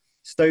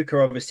 Stoke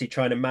are obviously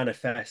trying to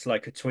manifest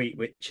like a tweet,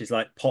 which is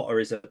like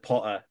Potter is a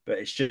Potter, but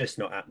it's just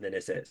not happening,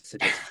 is it? So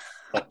just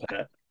stop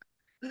it.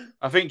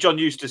 I think John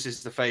Eustace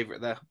is the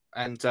favourite there,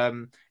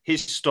 and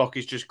his stock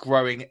is just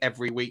growing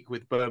every week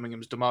with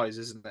Birmingham's demise,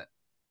 isn't it?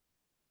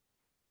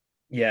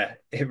 Yeah,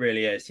 it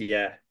really is.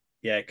 Yeah,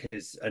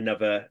 because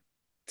another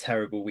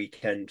terrible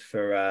weekend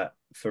for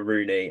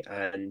Rooney,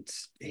 and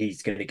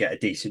he's going to get a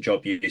decent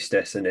job,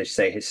 Eustace, and as you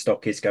say, his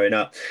stock is going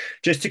up.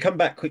 Just to come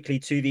back quickly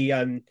to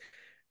the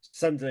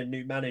Sunderland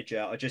new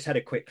manager, I just had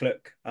a quick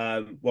look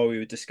while we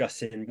were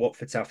discussing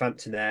Watford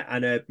Southampton there,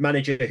 and a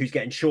manager who's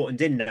getting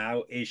shortened in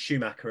now is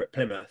Schumacher at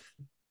Plymouth.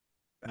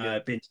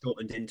 Been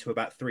shortened into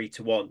about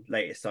 3-1,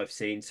 latest I've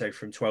seen, so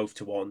from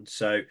 12-1.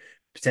 So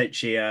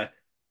potentially,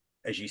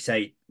 as you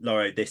say,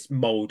 Laura, this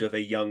mould of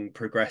a young,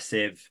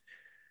 progressive,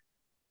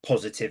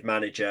 positive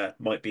manager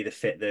might be the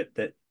fit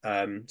that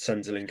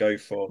Sunderland go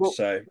for.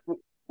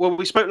 Well,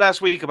 we spoke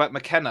last week about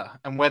McKenna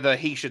and whether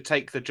he should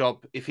take the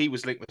job if he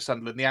was linked with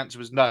Sunderland. The answer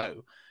was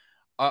no.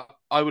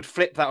 I would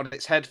flip that on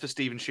its head for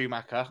Steven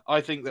Schumacher.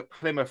 I think that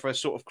Plymouth are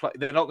sort of...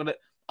 They're not going to...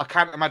 I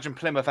can't imagine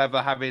Plymouth ever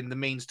having the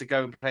means to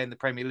go and play in the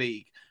Premier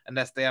League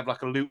unless they have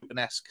like a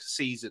Luton-esque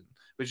season,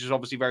 which is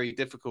obviously very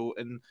difficult.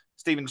 And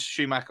Steven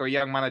Schumacher, a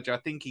young manager, I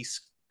think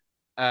he's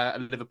a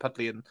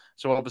Liverpudlian.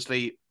 So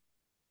obviously,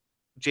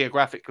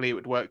 geographically, it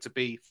would work to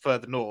be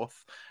further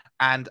north,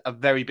 and a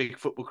very big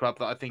football club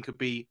that I think would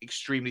be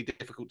extremely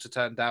difficult to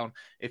turn down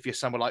if you're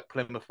somewhere like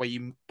Plymouth, where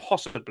you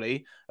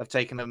possibly have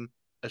taken them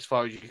as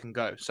far as you can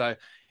go. So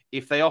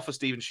if they offer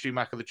Steven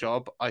Schumacher the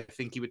job, I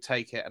think he would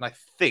take it. And I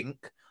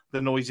think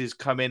the noises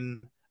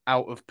coming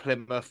out of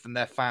Plymouth and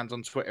their fans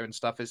on Twitter and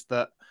stuff is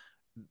that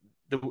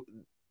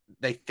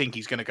they think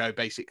he's going to go,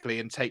 basically,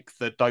 and take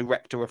the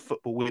director of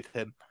football with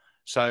him.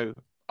 So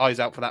eyes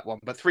out for that one.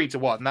 But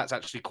 3-1, that's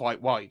actually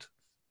quite wide.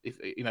 If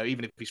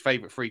even if he's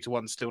favourite,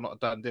 3-1, still not a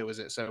done deal, is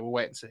it? So we'll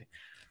wait and see.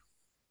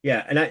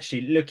 Yeah, and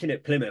actually looking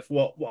at Plymouth,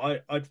 what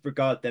I'd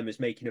regard them as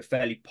making a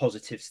fairly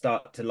positive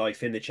start to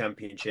life in the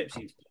Championship.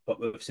 Seems to pop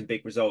up with some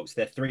big results.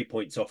 They're 3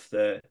 points off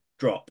the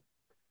drop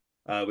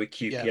with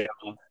QPR,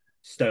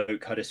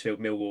 Stoke, Huddersfield,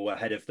 Millwall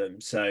ahead of them.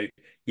 So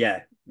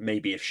yeah,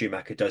 maybe if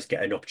Schumacher does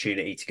get an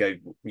opportunity to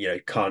go,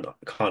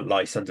 can't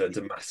lie, Sunderland's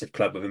a massive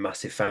club with a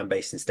massive fan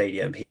base and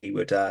stadium. He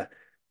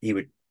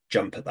would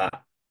jump at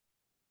that.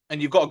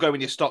 And you've got to go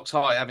when your stock's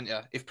high, haven't you?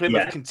 If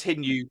Plymouth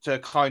continue to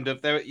kind of,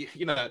 it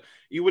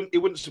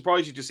wouldn't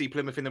surprise you to see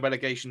Plymouth in the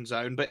relegation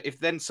zone. But if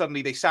then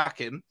suddenly they sack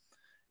him,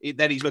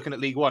 then he's looking at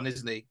League One,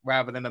 isn't he?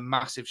 Rather than a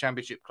massive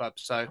Championship club.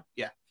 So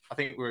yeah, I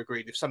think we're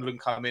agreed. If Sunderland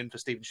come in for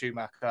Steven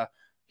Schumacher,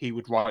 he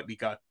would rightly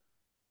go.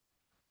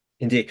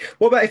 Indeed.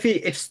 What about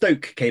if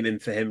Stoke came in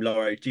for him,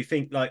 Laura? Do you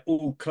think like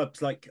all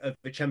clubs like of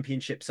the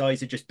Championship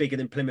size are just bigger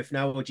than Plymouth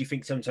now, or do you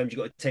think sometimes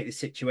you've got to take the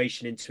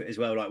situation into it as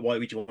well? Like, why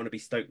would you want to be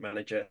Stoke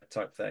manager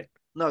type thing?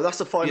 No,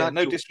 that's a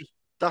financial.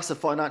 That's a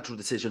financial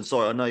decision.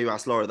 Sorry, I know you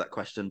asked Laura that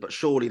question, but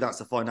surely that's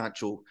a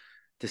financial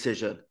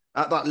decision.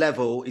 At that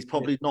level, he's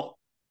probably not.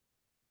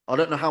 I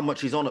don't know how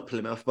much he's on at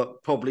Plymouth,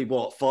 but probably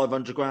what,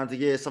 500 grand a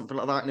year, something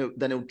like that. And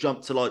then he'll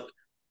jump to like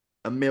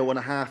 $1.5 million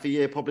a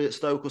year, probably at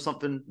Stoke or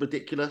something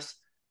ridiculous.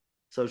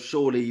 So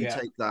surely you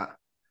take that.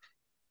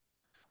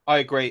 I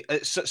agree.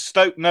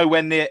 Stoke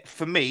nowhere near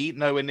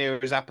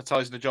as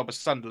appetising a job as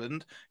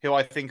Sunderland, who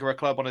I think are a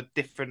club on a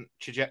different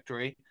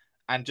trajectory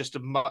and just a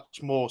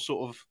much more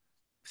sort of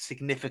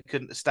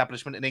significant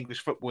establishment in English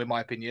football, in my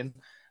opinion.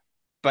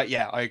 But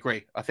yeah, I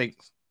agree. I think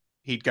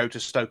he'd go to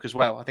Stoke as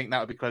well. I think that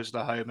would be closer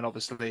to home and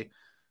obviously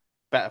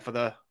better for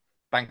the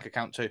bank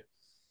account too.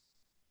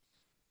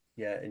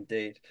 Yeah,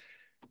 indeed.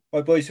 All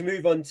right, boys, we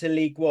move on to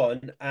League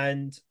One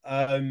and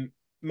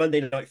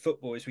Monday Night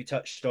Football, as we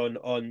touched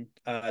on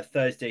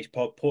Thursday's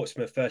pod,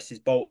 Portsmouth versus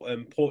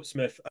Bolton.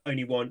 Portsmouth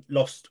only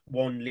lost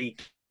one league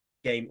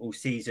game all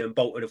season.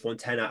 Bolton have won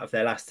 10 out of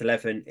their last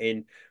 11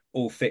 in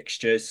all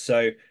fixtures.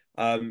 So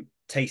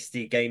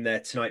tasty game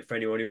there tonight for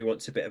anyone who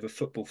wants a bit of a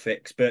football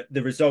fix. But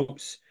the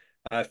results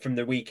from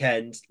the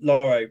weekend,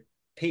 Laura,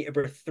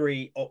 Peterborough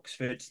 3,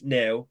 Oxford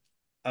 0.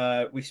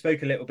 We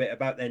spoke a little bit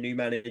about their new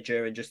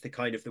manager and just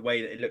the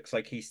way that it looks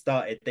like he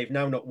started. They've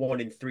now not won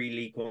in 3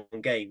 League One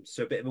games,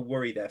 so a bit of a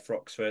worry there for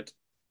Oxford.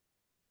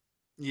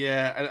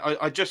 Yeah, and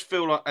I just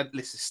feel like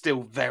this is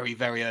still very,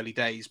 very early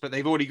days, but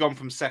they've already gone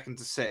from 2nd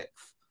to 6th.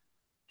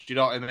 Do you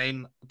know what I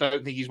mean? I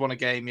don't think he's won a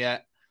game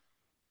yet.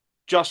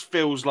 Just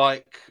feels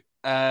like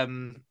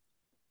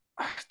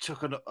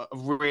took a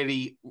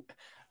really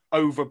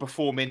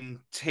overperforming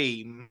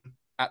team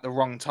at the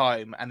wrong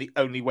time, and the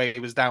only way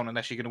it was down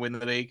unless you're going to win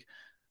the league.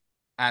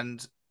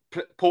 And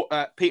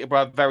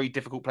Peterborough, very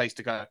difficult place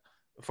to go.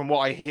 From what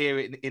I hear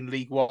in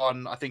League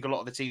One, I think a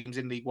lot of the teams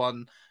in League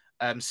One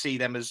see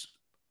them as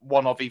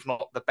one of, if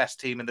not the best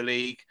team in the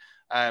league.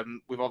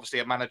 With obviously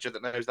a manager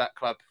that knows that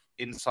club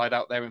inside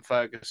out there in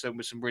Ferguson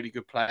with some really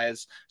good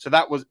players. So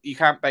you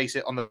can't base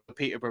it on the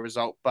Peterborough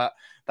result, but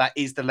that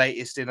is the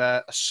latest in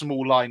a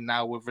small line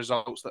now with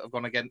results that have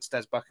gone against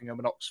Des Buckingham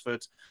and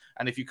Oxford.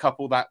 And if you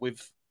couple that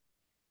with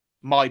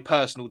my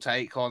personal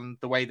take on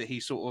the way that he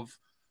sort of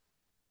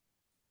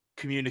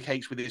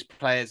communicates with his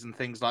players and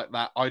things like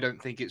that, I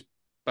don't think it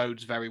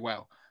bodes very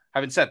well.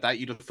 Having said that,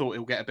 you'd have thought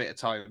he'll get a bit of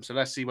time. So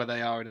let's see where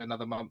they are in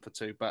another month or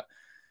two. But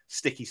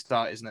sticky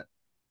start, isn't it?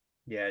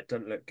 Yeah, it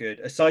doesn't look good.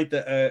 Aside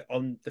that,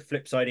 on the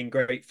flip side, in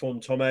great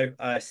form, Tomo,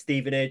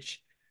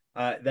 Stevenage,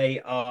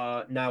 they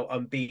are now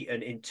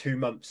unbeaten in 2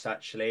 months,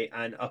 actually,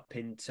 and up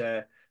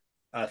into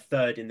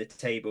third in the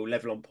table,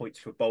 level on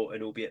points with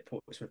Bolton, albeit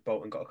Portsmouth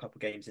Bolton got a couple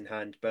of games in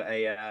hand, but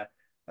a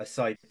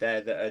side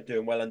there that are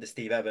doing well under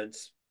Steve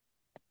Evans.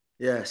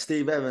 Yeah,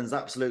 Steve Evans,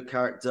 absolute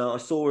character. I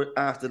saw it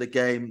after the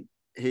game.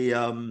 He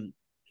sort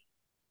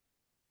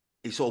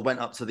of went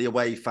up to the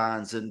away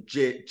fans and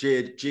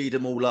jeered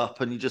them all up,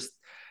 and he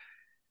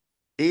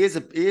is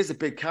a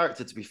big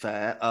character, to be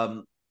fair.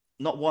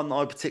 Not one that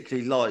I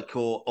particularly like,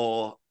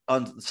 or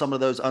some of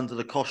those under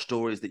the cosh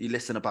stories that you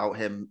listen about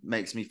him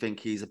makes me think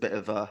he's a bit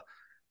of a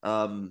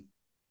I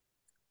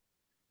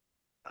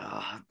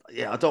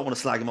don't want to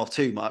slag him off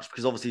too much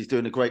because obviously he's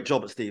doing a great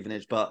job at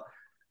Stevenage, but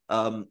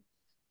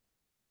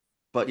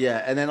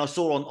yeah. And then I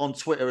saw on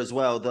Twitter as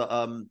well that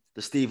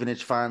the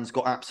Stevenage fans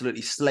got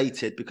absolutely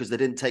slated because they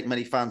didn't take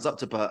many fans up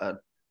to Burton,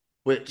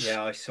 which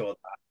I saw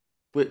that.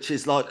 Which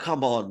is like,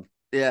 come on.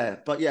 Yeah,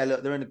 but yeah,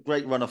 look, they're in a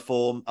great run of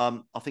form.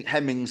 I think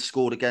Hemmings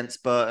scored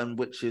against Burton,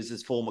 which is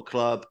his former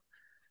club.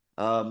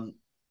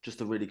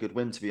 Just a really good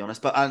win, to be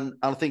honest. But and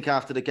I think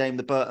after the game,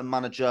 the Burton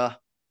manager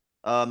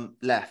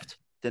left,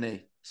 didn't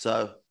he?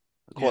 So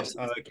quite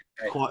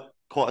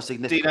a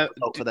significant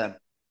result for them.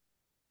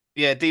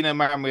 Yeah, Dino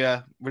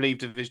Maramia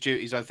relieved of his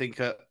duties, I think,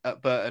 at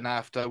Burton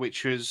after,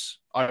 which was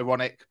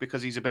ironic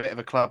because he's a bit of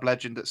a club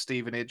legend at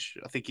Stevenage.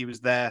 I think he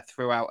was there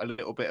throughout a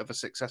little bit of a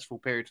successful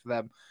period for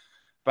them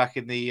back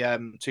in the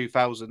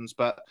 2000s.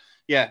 But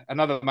yeah,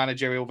 another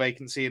managerial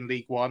vacancy in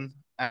League One.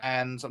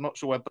 And I'm not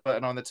sure where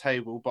Burton are on the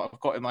table, but I've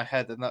got in my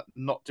head that they're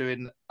not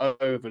doing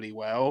overly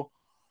well.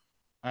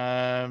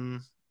 No,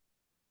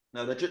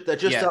 they're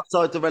just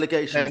outside the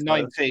relegation.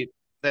 They're 19th.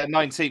 They're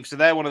 19th. So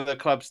they're one of the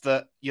clubs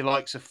that your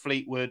likes of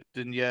Fleetwood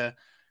and your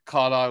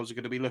Carlisles are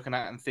going to be looking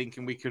at and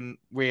thinking we can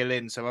reel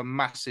in. So a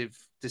massive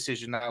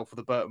decision now for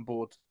the Burton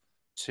board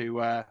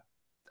to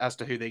as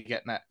to who they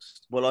get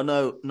next. Well, I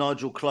know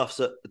Nigel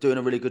Clough's doing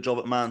a really good job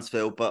at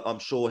Mansfield, but I'm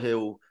sure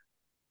he'll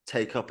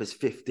take up his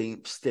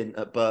 15th stint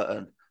at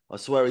Burton. I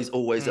swear he's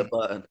always at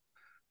Burton.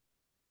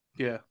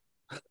 Yeah.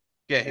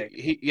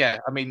 Yeah.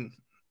 I mean,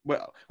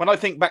 well, when I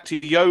think back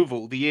to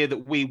Yeovil, the year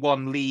that we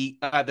won the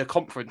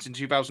conference in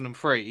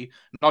 2003,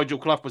 Nigel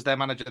Clough was their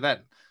manager then.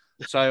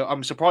 So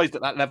I'm surprised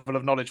at that level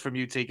of knowledge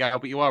from UT Gal,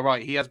 but you are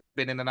right. He has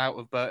been in and out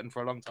of Burton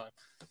for a long time.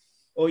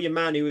 Or your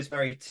man who was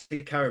married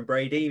to Karen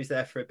Brady, he was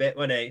there for a bit,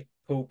 wasn't he?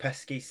 Paul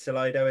Pesky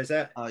Salido, is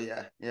it? Oh,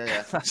 yeah.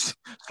 That's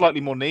slightly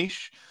more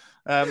niche.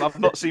 I've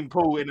not seen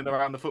Paul in and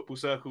around the football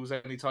circles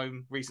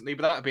anytime recently,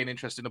 but that would be an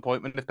interesting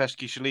appointment if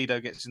Pesky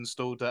Salido gets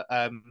installed at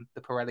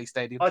the Pirelli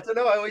Stadium. I don't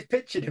know. I always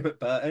pictured him at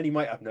Burton. He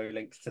might have no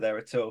links to there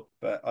at all,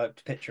 but I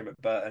picture him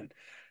at Burton.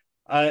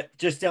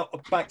 Just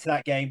back to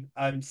that game.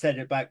 Said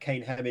about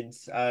Kane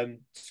Hemmings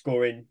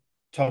scoring.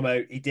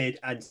 Tomo, he did,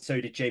 and so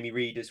did Jamie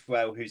Reid as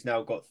well, who's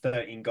now got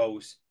 13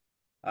 goals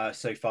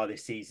so far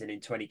this season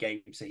in 20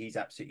 games. So he's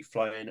absolutely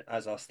flying,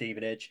 as are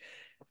Stevenage.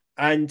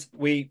 And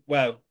we've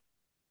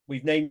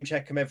name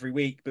check them every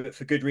week, but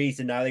for good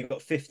reason now. They've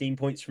got 15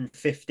 points from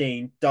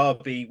 15.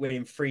 Derby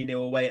winning 3-0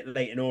 away at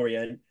Leyton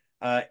Orient.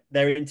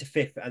 They're into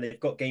fifth and they've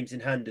got games in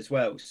hand as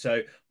well.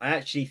 So I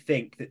actually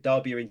think that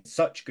Derby are in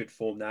such good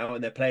form now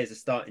and their players are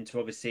starting to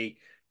obviously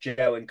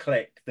gel and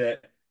click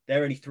that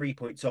they're only 3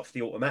 points off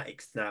the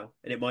automatics now.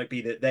 And it might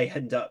be that they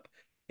end up,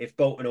 if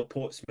Bolton or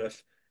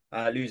Portsmouth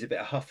lose a bit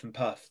of huff and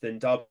puff, then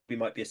Derby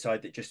might be a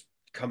side that just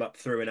come up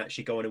through and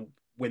actually go on and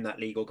win that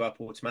league or go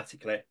up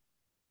automatically.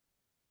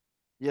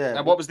 Yeah.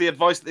 And what was the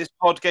advice that this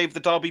pod gave the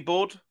Derby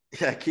board?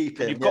 Yeah, keep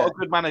him. You've got a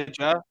good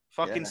manager,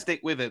 fucking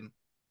stick with him.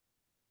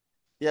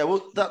 Yeah,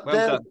 well,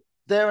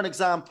 they're an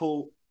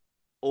example,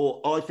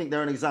 or I think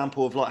they're an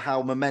example of like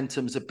how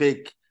momentum's a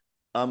big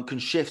can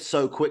shift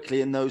so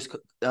quickly in those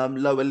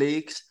lower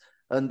leagues,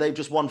 and they've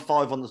just won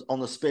 5 on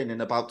the spin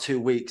in about 2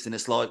 weeks, and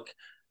it's like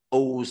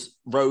all's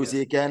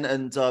rosy again.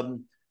 And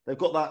they've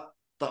got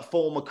that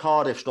former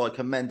Cardiff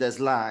striker Mendes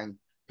Lang,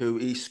 who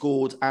he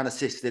scored and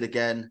assisted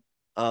again.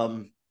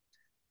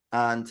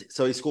 And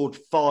so he scored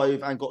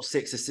 5 and got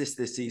 6 assists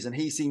this season.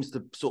 He seems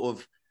to sort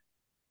of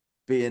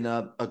be in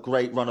a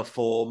great run of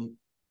form.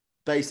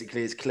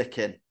 Basically, it's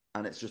clicking.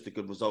 and it's just a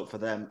good result for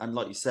them. And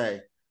like you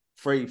say,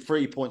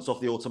 three points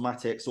off the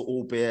automatics,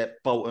 albeit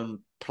Bolton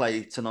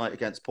play tonight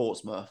against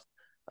Portsmouth.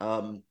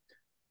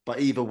 But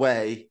either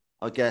way,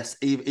 I guess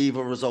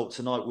either result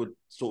tonight would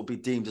sort of be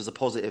deemed as a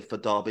positive for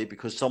Derby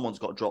because someone's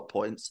got drop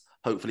points,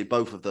 hopefully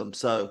both of them.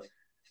 So,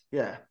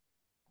 yeah,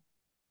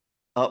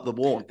 up the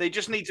wall. They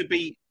just need to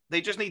be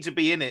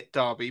in it,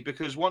 Derby,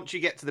 because once you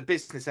get to the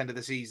business end of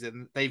the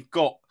season, they've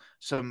got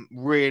some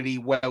really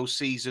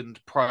well-seasoned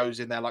pros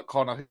in there, like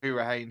Conor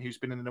Hourihane, who's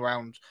been in and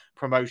around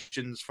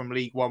promotions from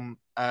League One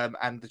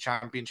and the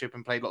Championship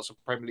and played lots of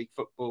Premier League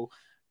football.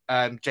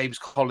 James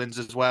Collins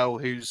as well,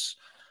 who's,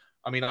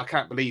 I mean, I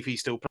can't believe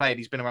he's still playing.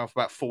 He's been around for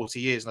about 40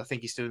 years, and I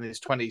think he's still in his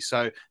 20s.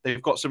 So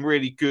they've got some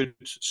really good,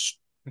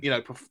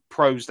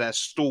 pros there,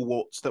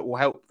 stalwarts that will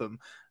help them.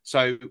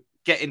 So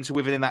getting to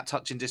within that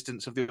touching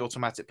distance of the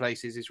automatic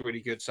places is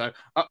really good. So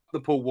up the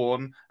Paul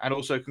Warren, and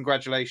also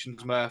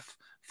congratulations, Murph,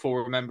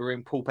 for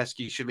remembering Paul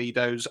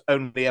Pesky-Shalido's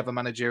only ever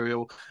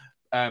managerial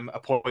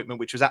appointment,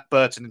 which was at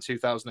Burton in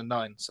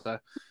 2009. So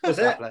was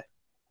it? play.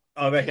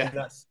 I reckon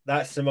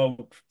that's some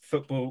old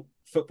football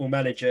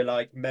manager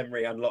like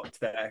memory unlocked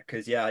there,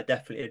 because I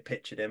definitely had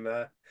pictured him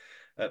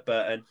at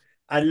Burton.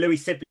 And Louis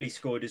Sibley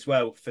scored as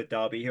well for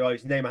Derby,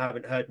 whose name I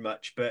haven't heard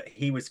much, but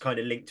he was kind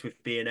of linked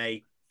with being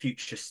a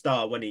future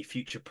star, wasn't he?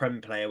 Future Prem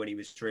player when he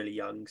was really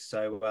young.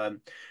 So an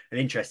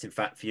interesting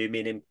fact for you. Me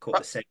and him caught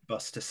the same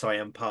bus to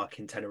Siam Park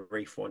in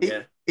Tenerife one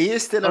year. He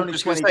is still only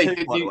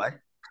 22, by the way.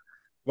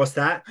 What's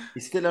that?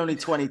 He's still only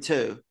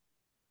 22.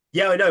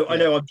 Yeah, I know.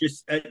 I'm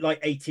just like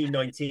 18,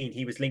 19.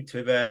 He was linked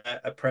with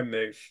a Prem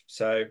move.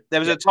 So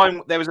there was a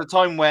time. There was a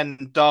time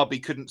when Derby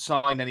couldn't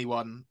sign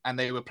anyone, and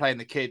they were playing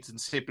the kids.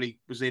 And Sibley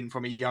was in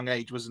from a young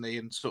age, wasn't he?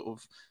 And sort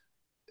of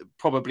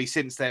probably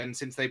since then,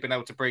 since they've been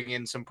able to bring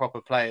in some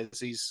proper players,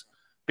 he's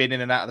been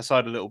in and out of the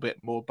side a little bit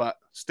more. But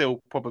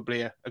still,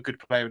 probably a good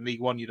player in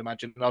League One, you'd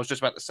imagine. And I was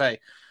just about to say,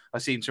 I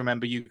seem to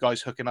remember you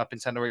guys hooking up in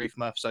Tenerife,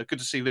 Murph. So good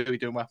to see Louis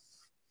doing well.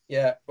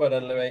 Yeah, well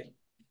done, Louis.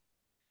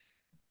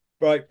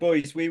 Right,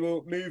 boys, we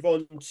will move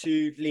on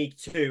to League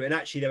Two. And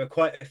actually, there were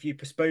quite a few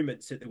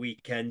postponements at the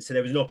weekend. So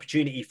there was an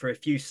opportunity for a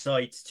few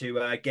sides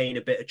to gain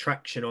a bit of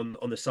traction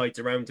on the sides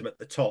around them at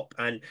the top.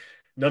 And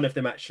none of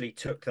them actually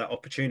took that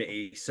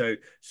opportunity. So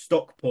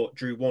Stockport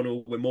drew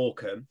 1-1 with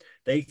Morecambe.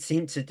 They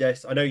seem to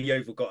just, I know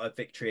Yeovil got a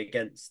victory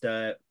against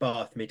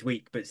Bath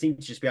midweek, but seem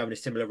to just be having a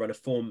similar run of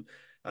form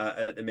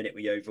at the minute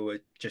with Yeovil,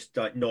 just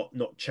like not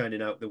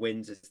churning out the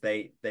wins as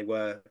they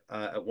were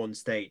at one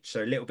stage.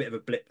 So a little bit of a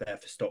blip there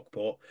for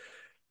Stockport.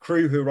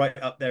 Crewe, who are right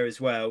up there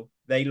as well,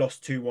 they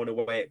lost 2-1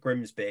 away at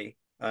Grimsby,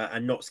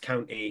 and Notts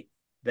County,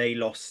 they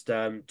lost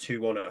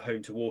 2-1 at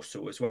home to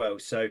Walsall as well.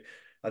 So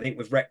I think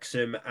with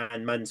Wrexham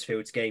and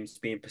Mansfield's games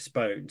being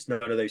postponed,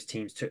 none of those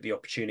teams took the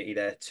opportunity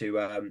there to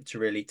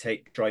really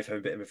drive home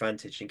a bit of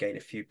advantage and gain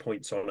a few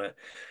points on it.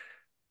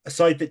 A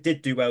side that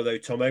did do well though,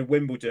 Tomo,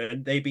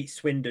 Wimbledon, they beat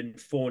Swindon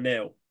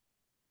 4-0.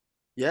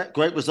 Yeah,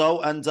 great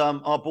result. And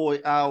our boy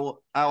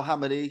Al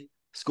Hamady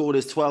scored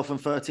his 12th and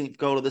 13th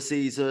goal of the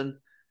season.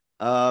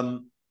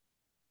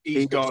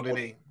 He's gone, isn't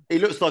he? He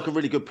looks like a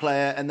really good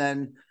player. And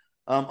then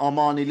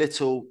Armani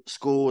Little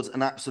scored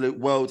an absolute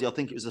worldie. I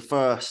think it was the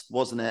first,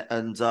 wasn't it?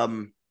 And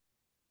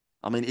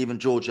I mean, even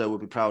Giorgio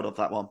would be proud of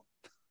that one.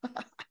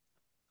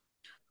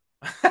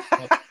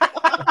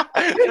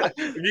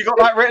 Have you got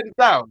that written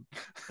down?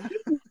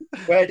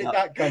 Where did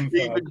that come from?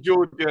 Even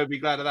Giorgio would be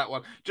glad of that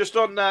one. Just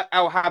on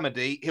Al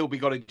Hamady, he'll be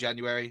gone in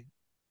January.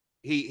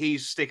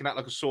 He's sticking out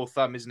like a sore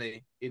thumb, isn't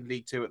he, in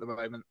League Two at the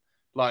moment?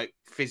 Like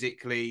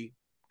physically,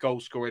 goal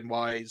scoring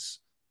wise,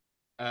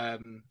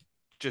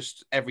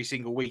 just every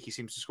single week he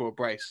seems to score a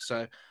brace.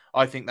 So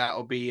I think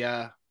that'll be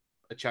a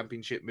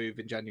championship move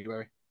in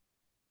January.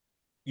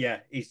 Yeah,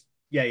 he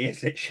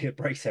is literally a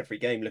brace every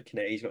game. Looking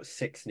at it, he's got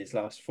 6 in his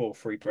last 4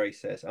 free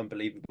braces.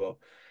 Unbelievable.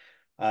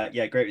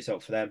 Great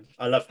result for them.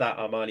 I love that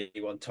Armani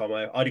one,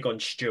 Tomo. I'd have gone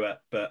Stuart,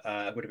 but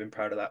I would have been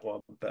proud of that one.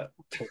 But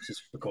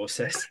horses for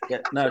courses. Yeah,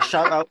 no,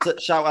 shout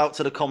out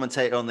to the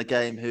commentator on the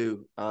game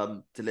who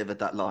delivered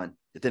that line.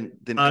 It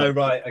didn't Oh,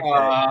 right.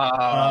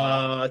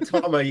 Okay.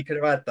 Tomo, you could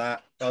have had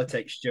that. I'll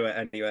take Stuart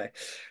anyway.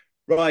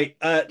 Right.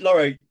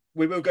 Lauro,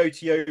 we will go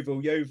to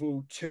Yeovil.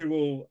 Yeovil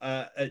 2-2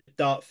 at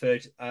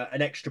Dartford.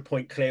 An extra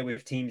point clear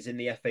with teams in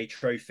the FA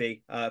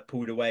Trophy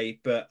pulled away.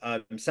 But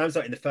sounds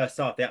like in the first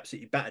half, they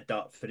absolutely battered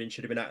Dartford and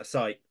should have been out of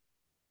sight.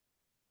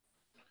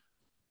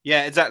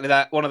 Yeah, exactly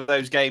that. One of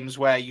those games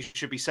where you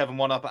should be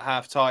 7-1 up at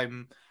half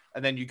time,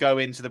 and then you go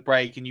into the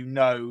break and you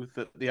know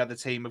that the other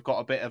team have got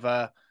a bit of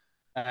a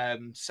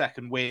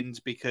second wind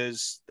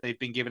because they've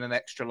been given an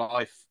extra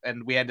life,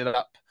 and we ended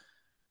up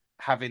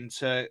having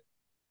to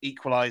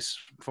equalise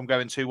from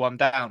going 2-1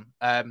 down.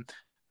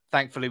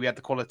 Thankfully, we had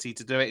the quality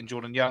to do it in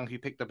Jordan Young, who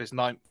picked up his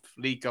 9th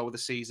league goal of the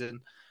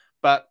season.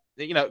 But,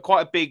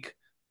 quite a big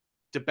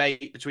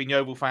debate between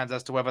Yeovil fans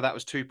as to whether that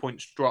was 2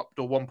 points dropped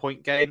or 1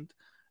 point gained.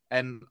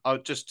 And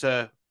just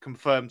to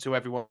confirm to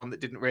everyone that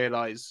didn't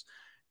realise,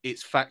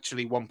 it's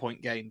factually 1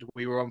 point gained.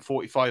 We were on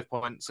 45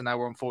 points and now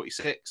we're on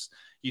 46.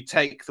 You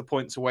take the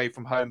points away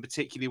from home,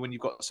 particularly when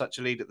you've got such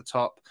a lead at the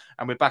top,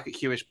 and we're back at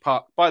Hewish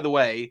Park. By the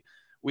way,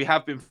 we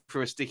have been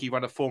through a sticky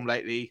run of form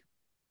lately,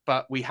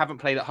 but we haven't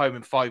played at home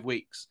in 5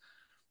 weeks.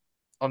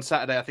 On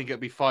Saturday, I think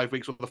it'll be 5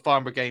 weeks, or the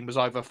Farnborough game was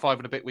either 5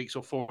 and a bit weeks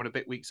or 4 and a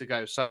bit weeks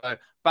ago. So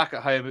back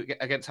at home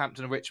against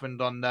Hampton and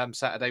Richmond on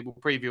Saturday. We'll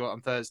preview it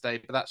on Thursday,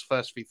 but that's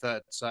first v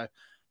third. So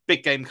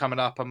big game coming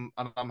up. I'm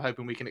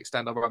hoping we can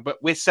extend our run.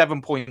 But we're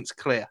 7 points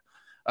clear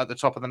at the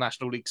top of the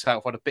National League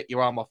South. I'd have bit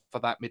your arm off for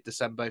that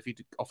mid-December if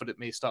you'd offered it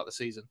me to start the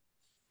season.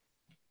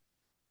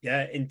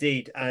 Yeah,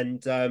 indeed.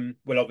 And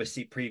we'll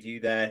obviously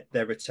preview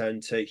their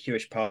return to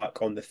Hewish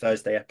Park on the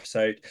Thursday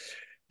episode.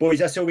 Boys,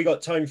 that's all we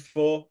got time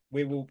for.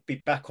 We will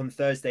be back on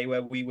Thursday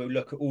where we will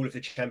look at all of the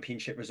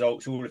Championship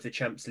results, all of the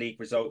Champions League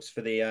results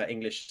for the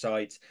English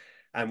sides,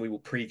 and we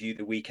will preview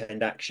the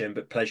weekend action.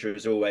 But pleasure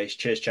as always.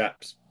 Cheers,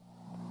 chaps.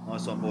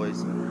 Nice one,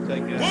 boys.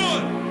 Take care.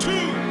 1,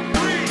 2.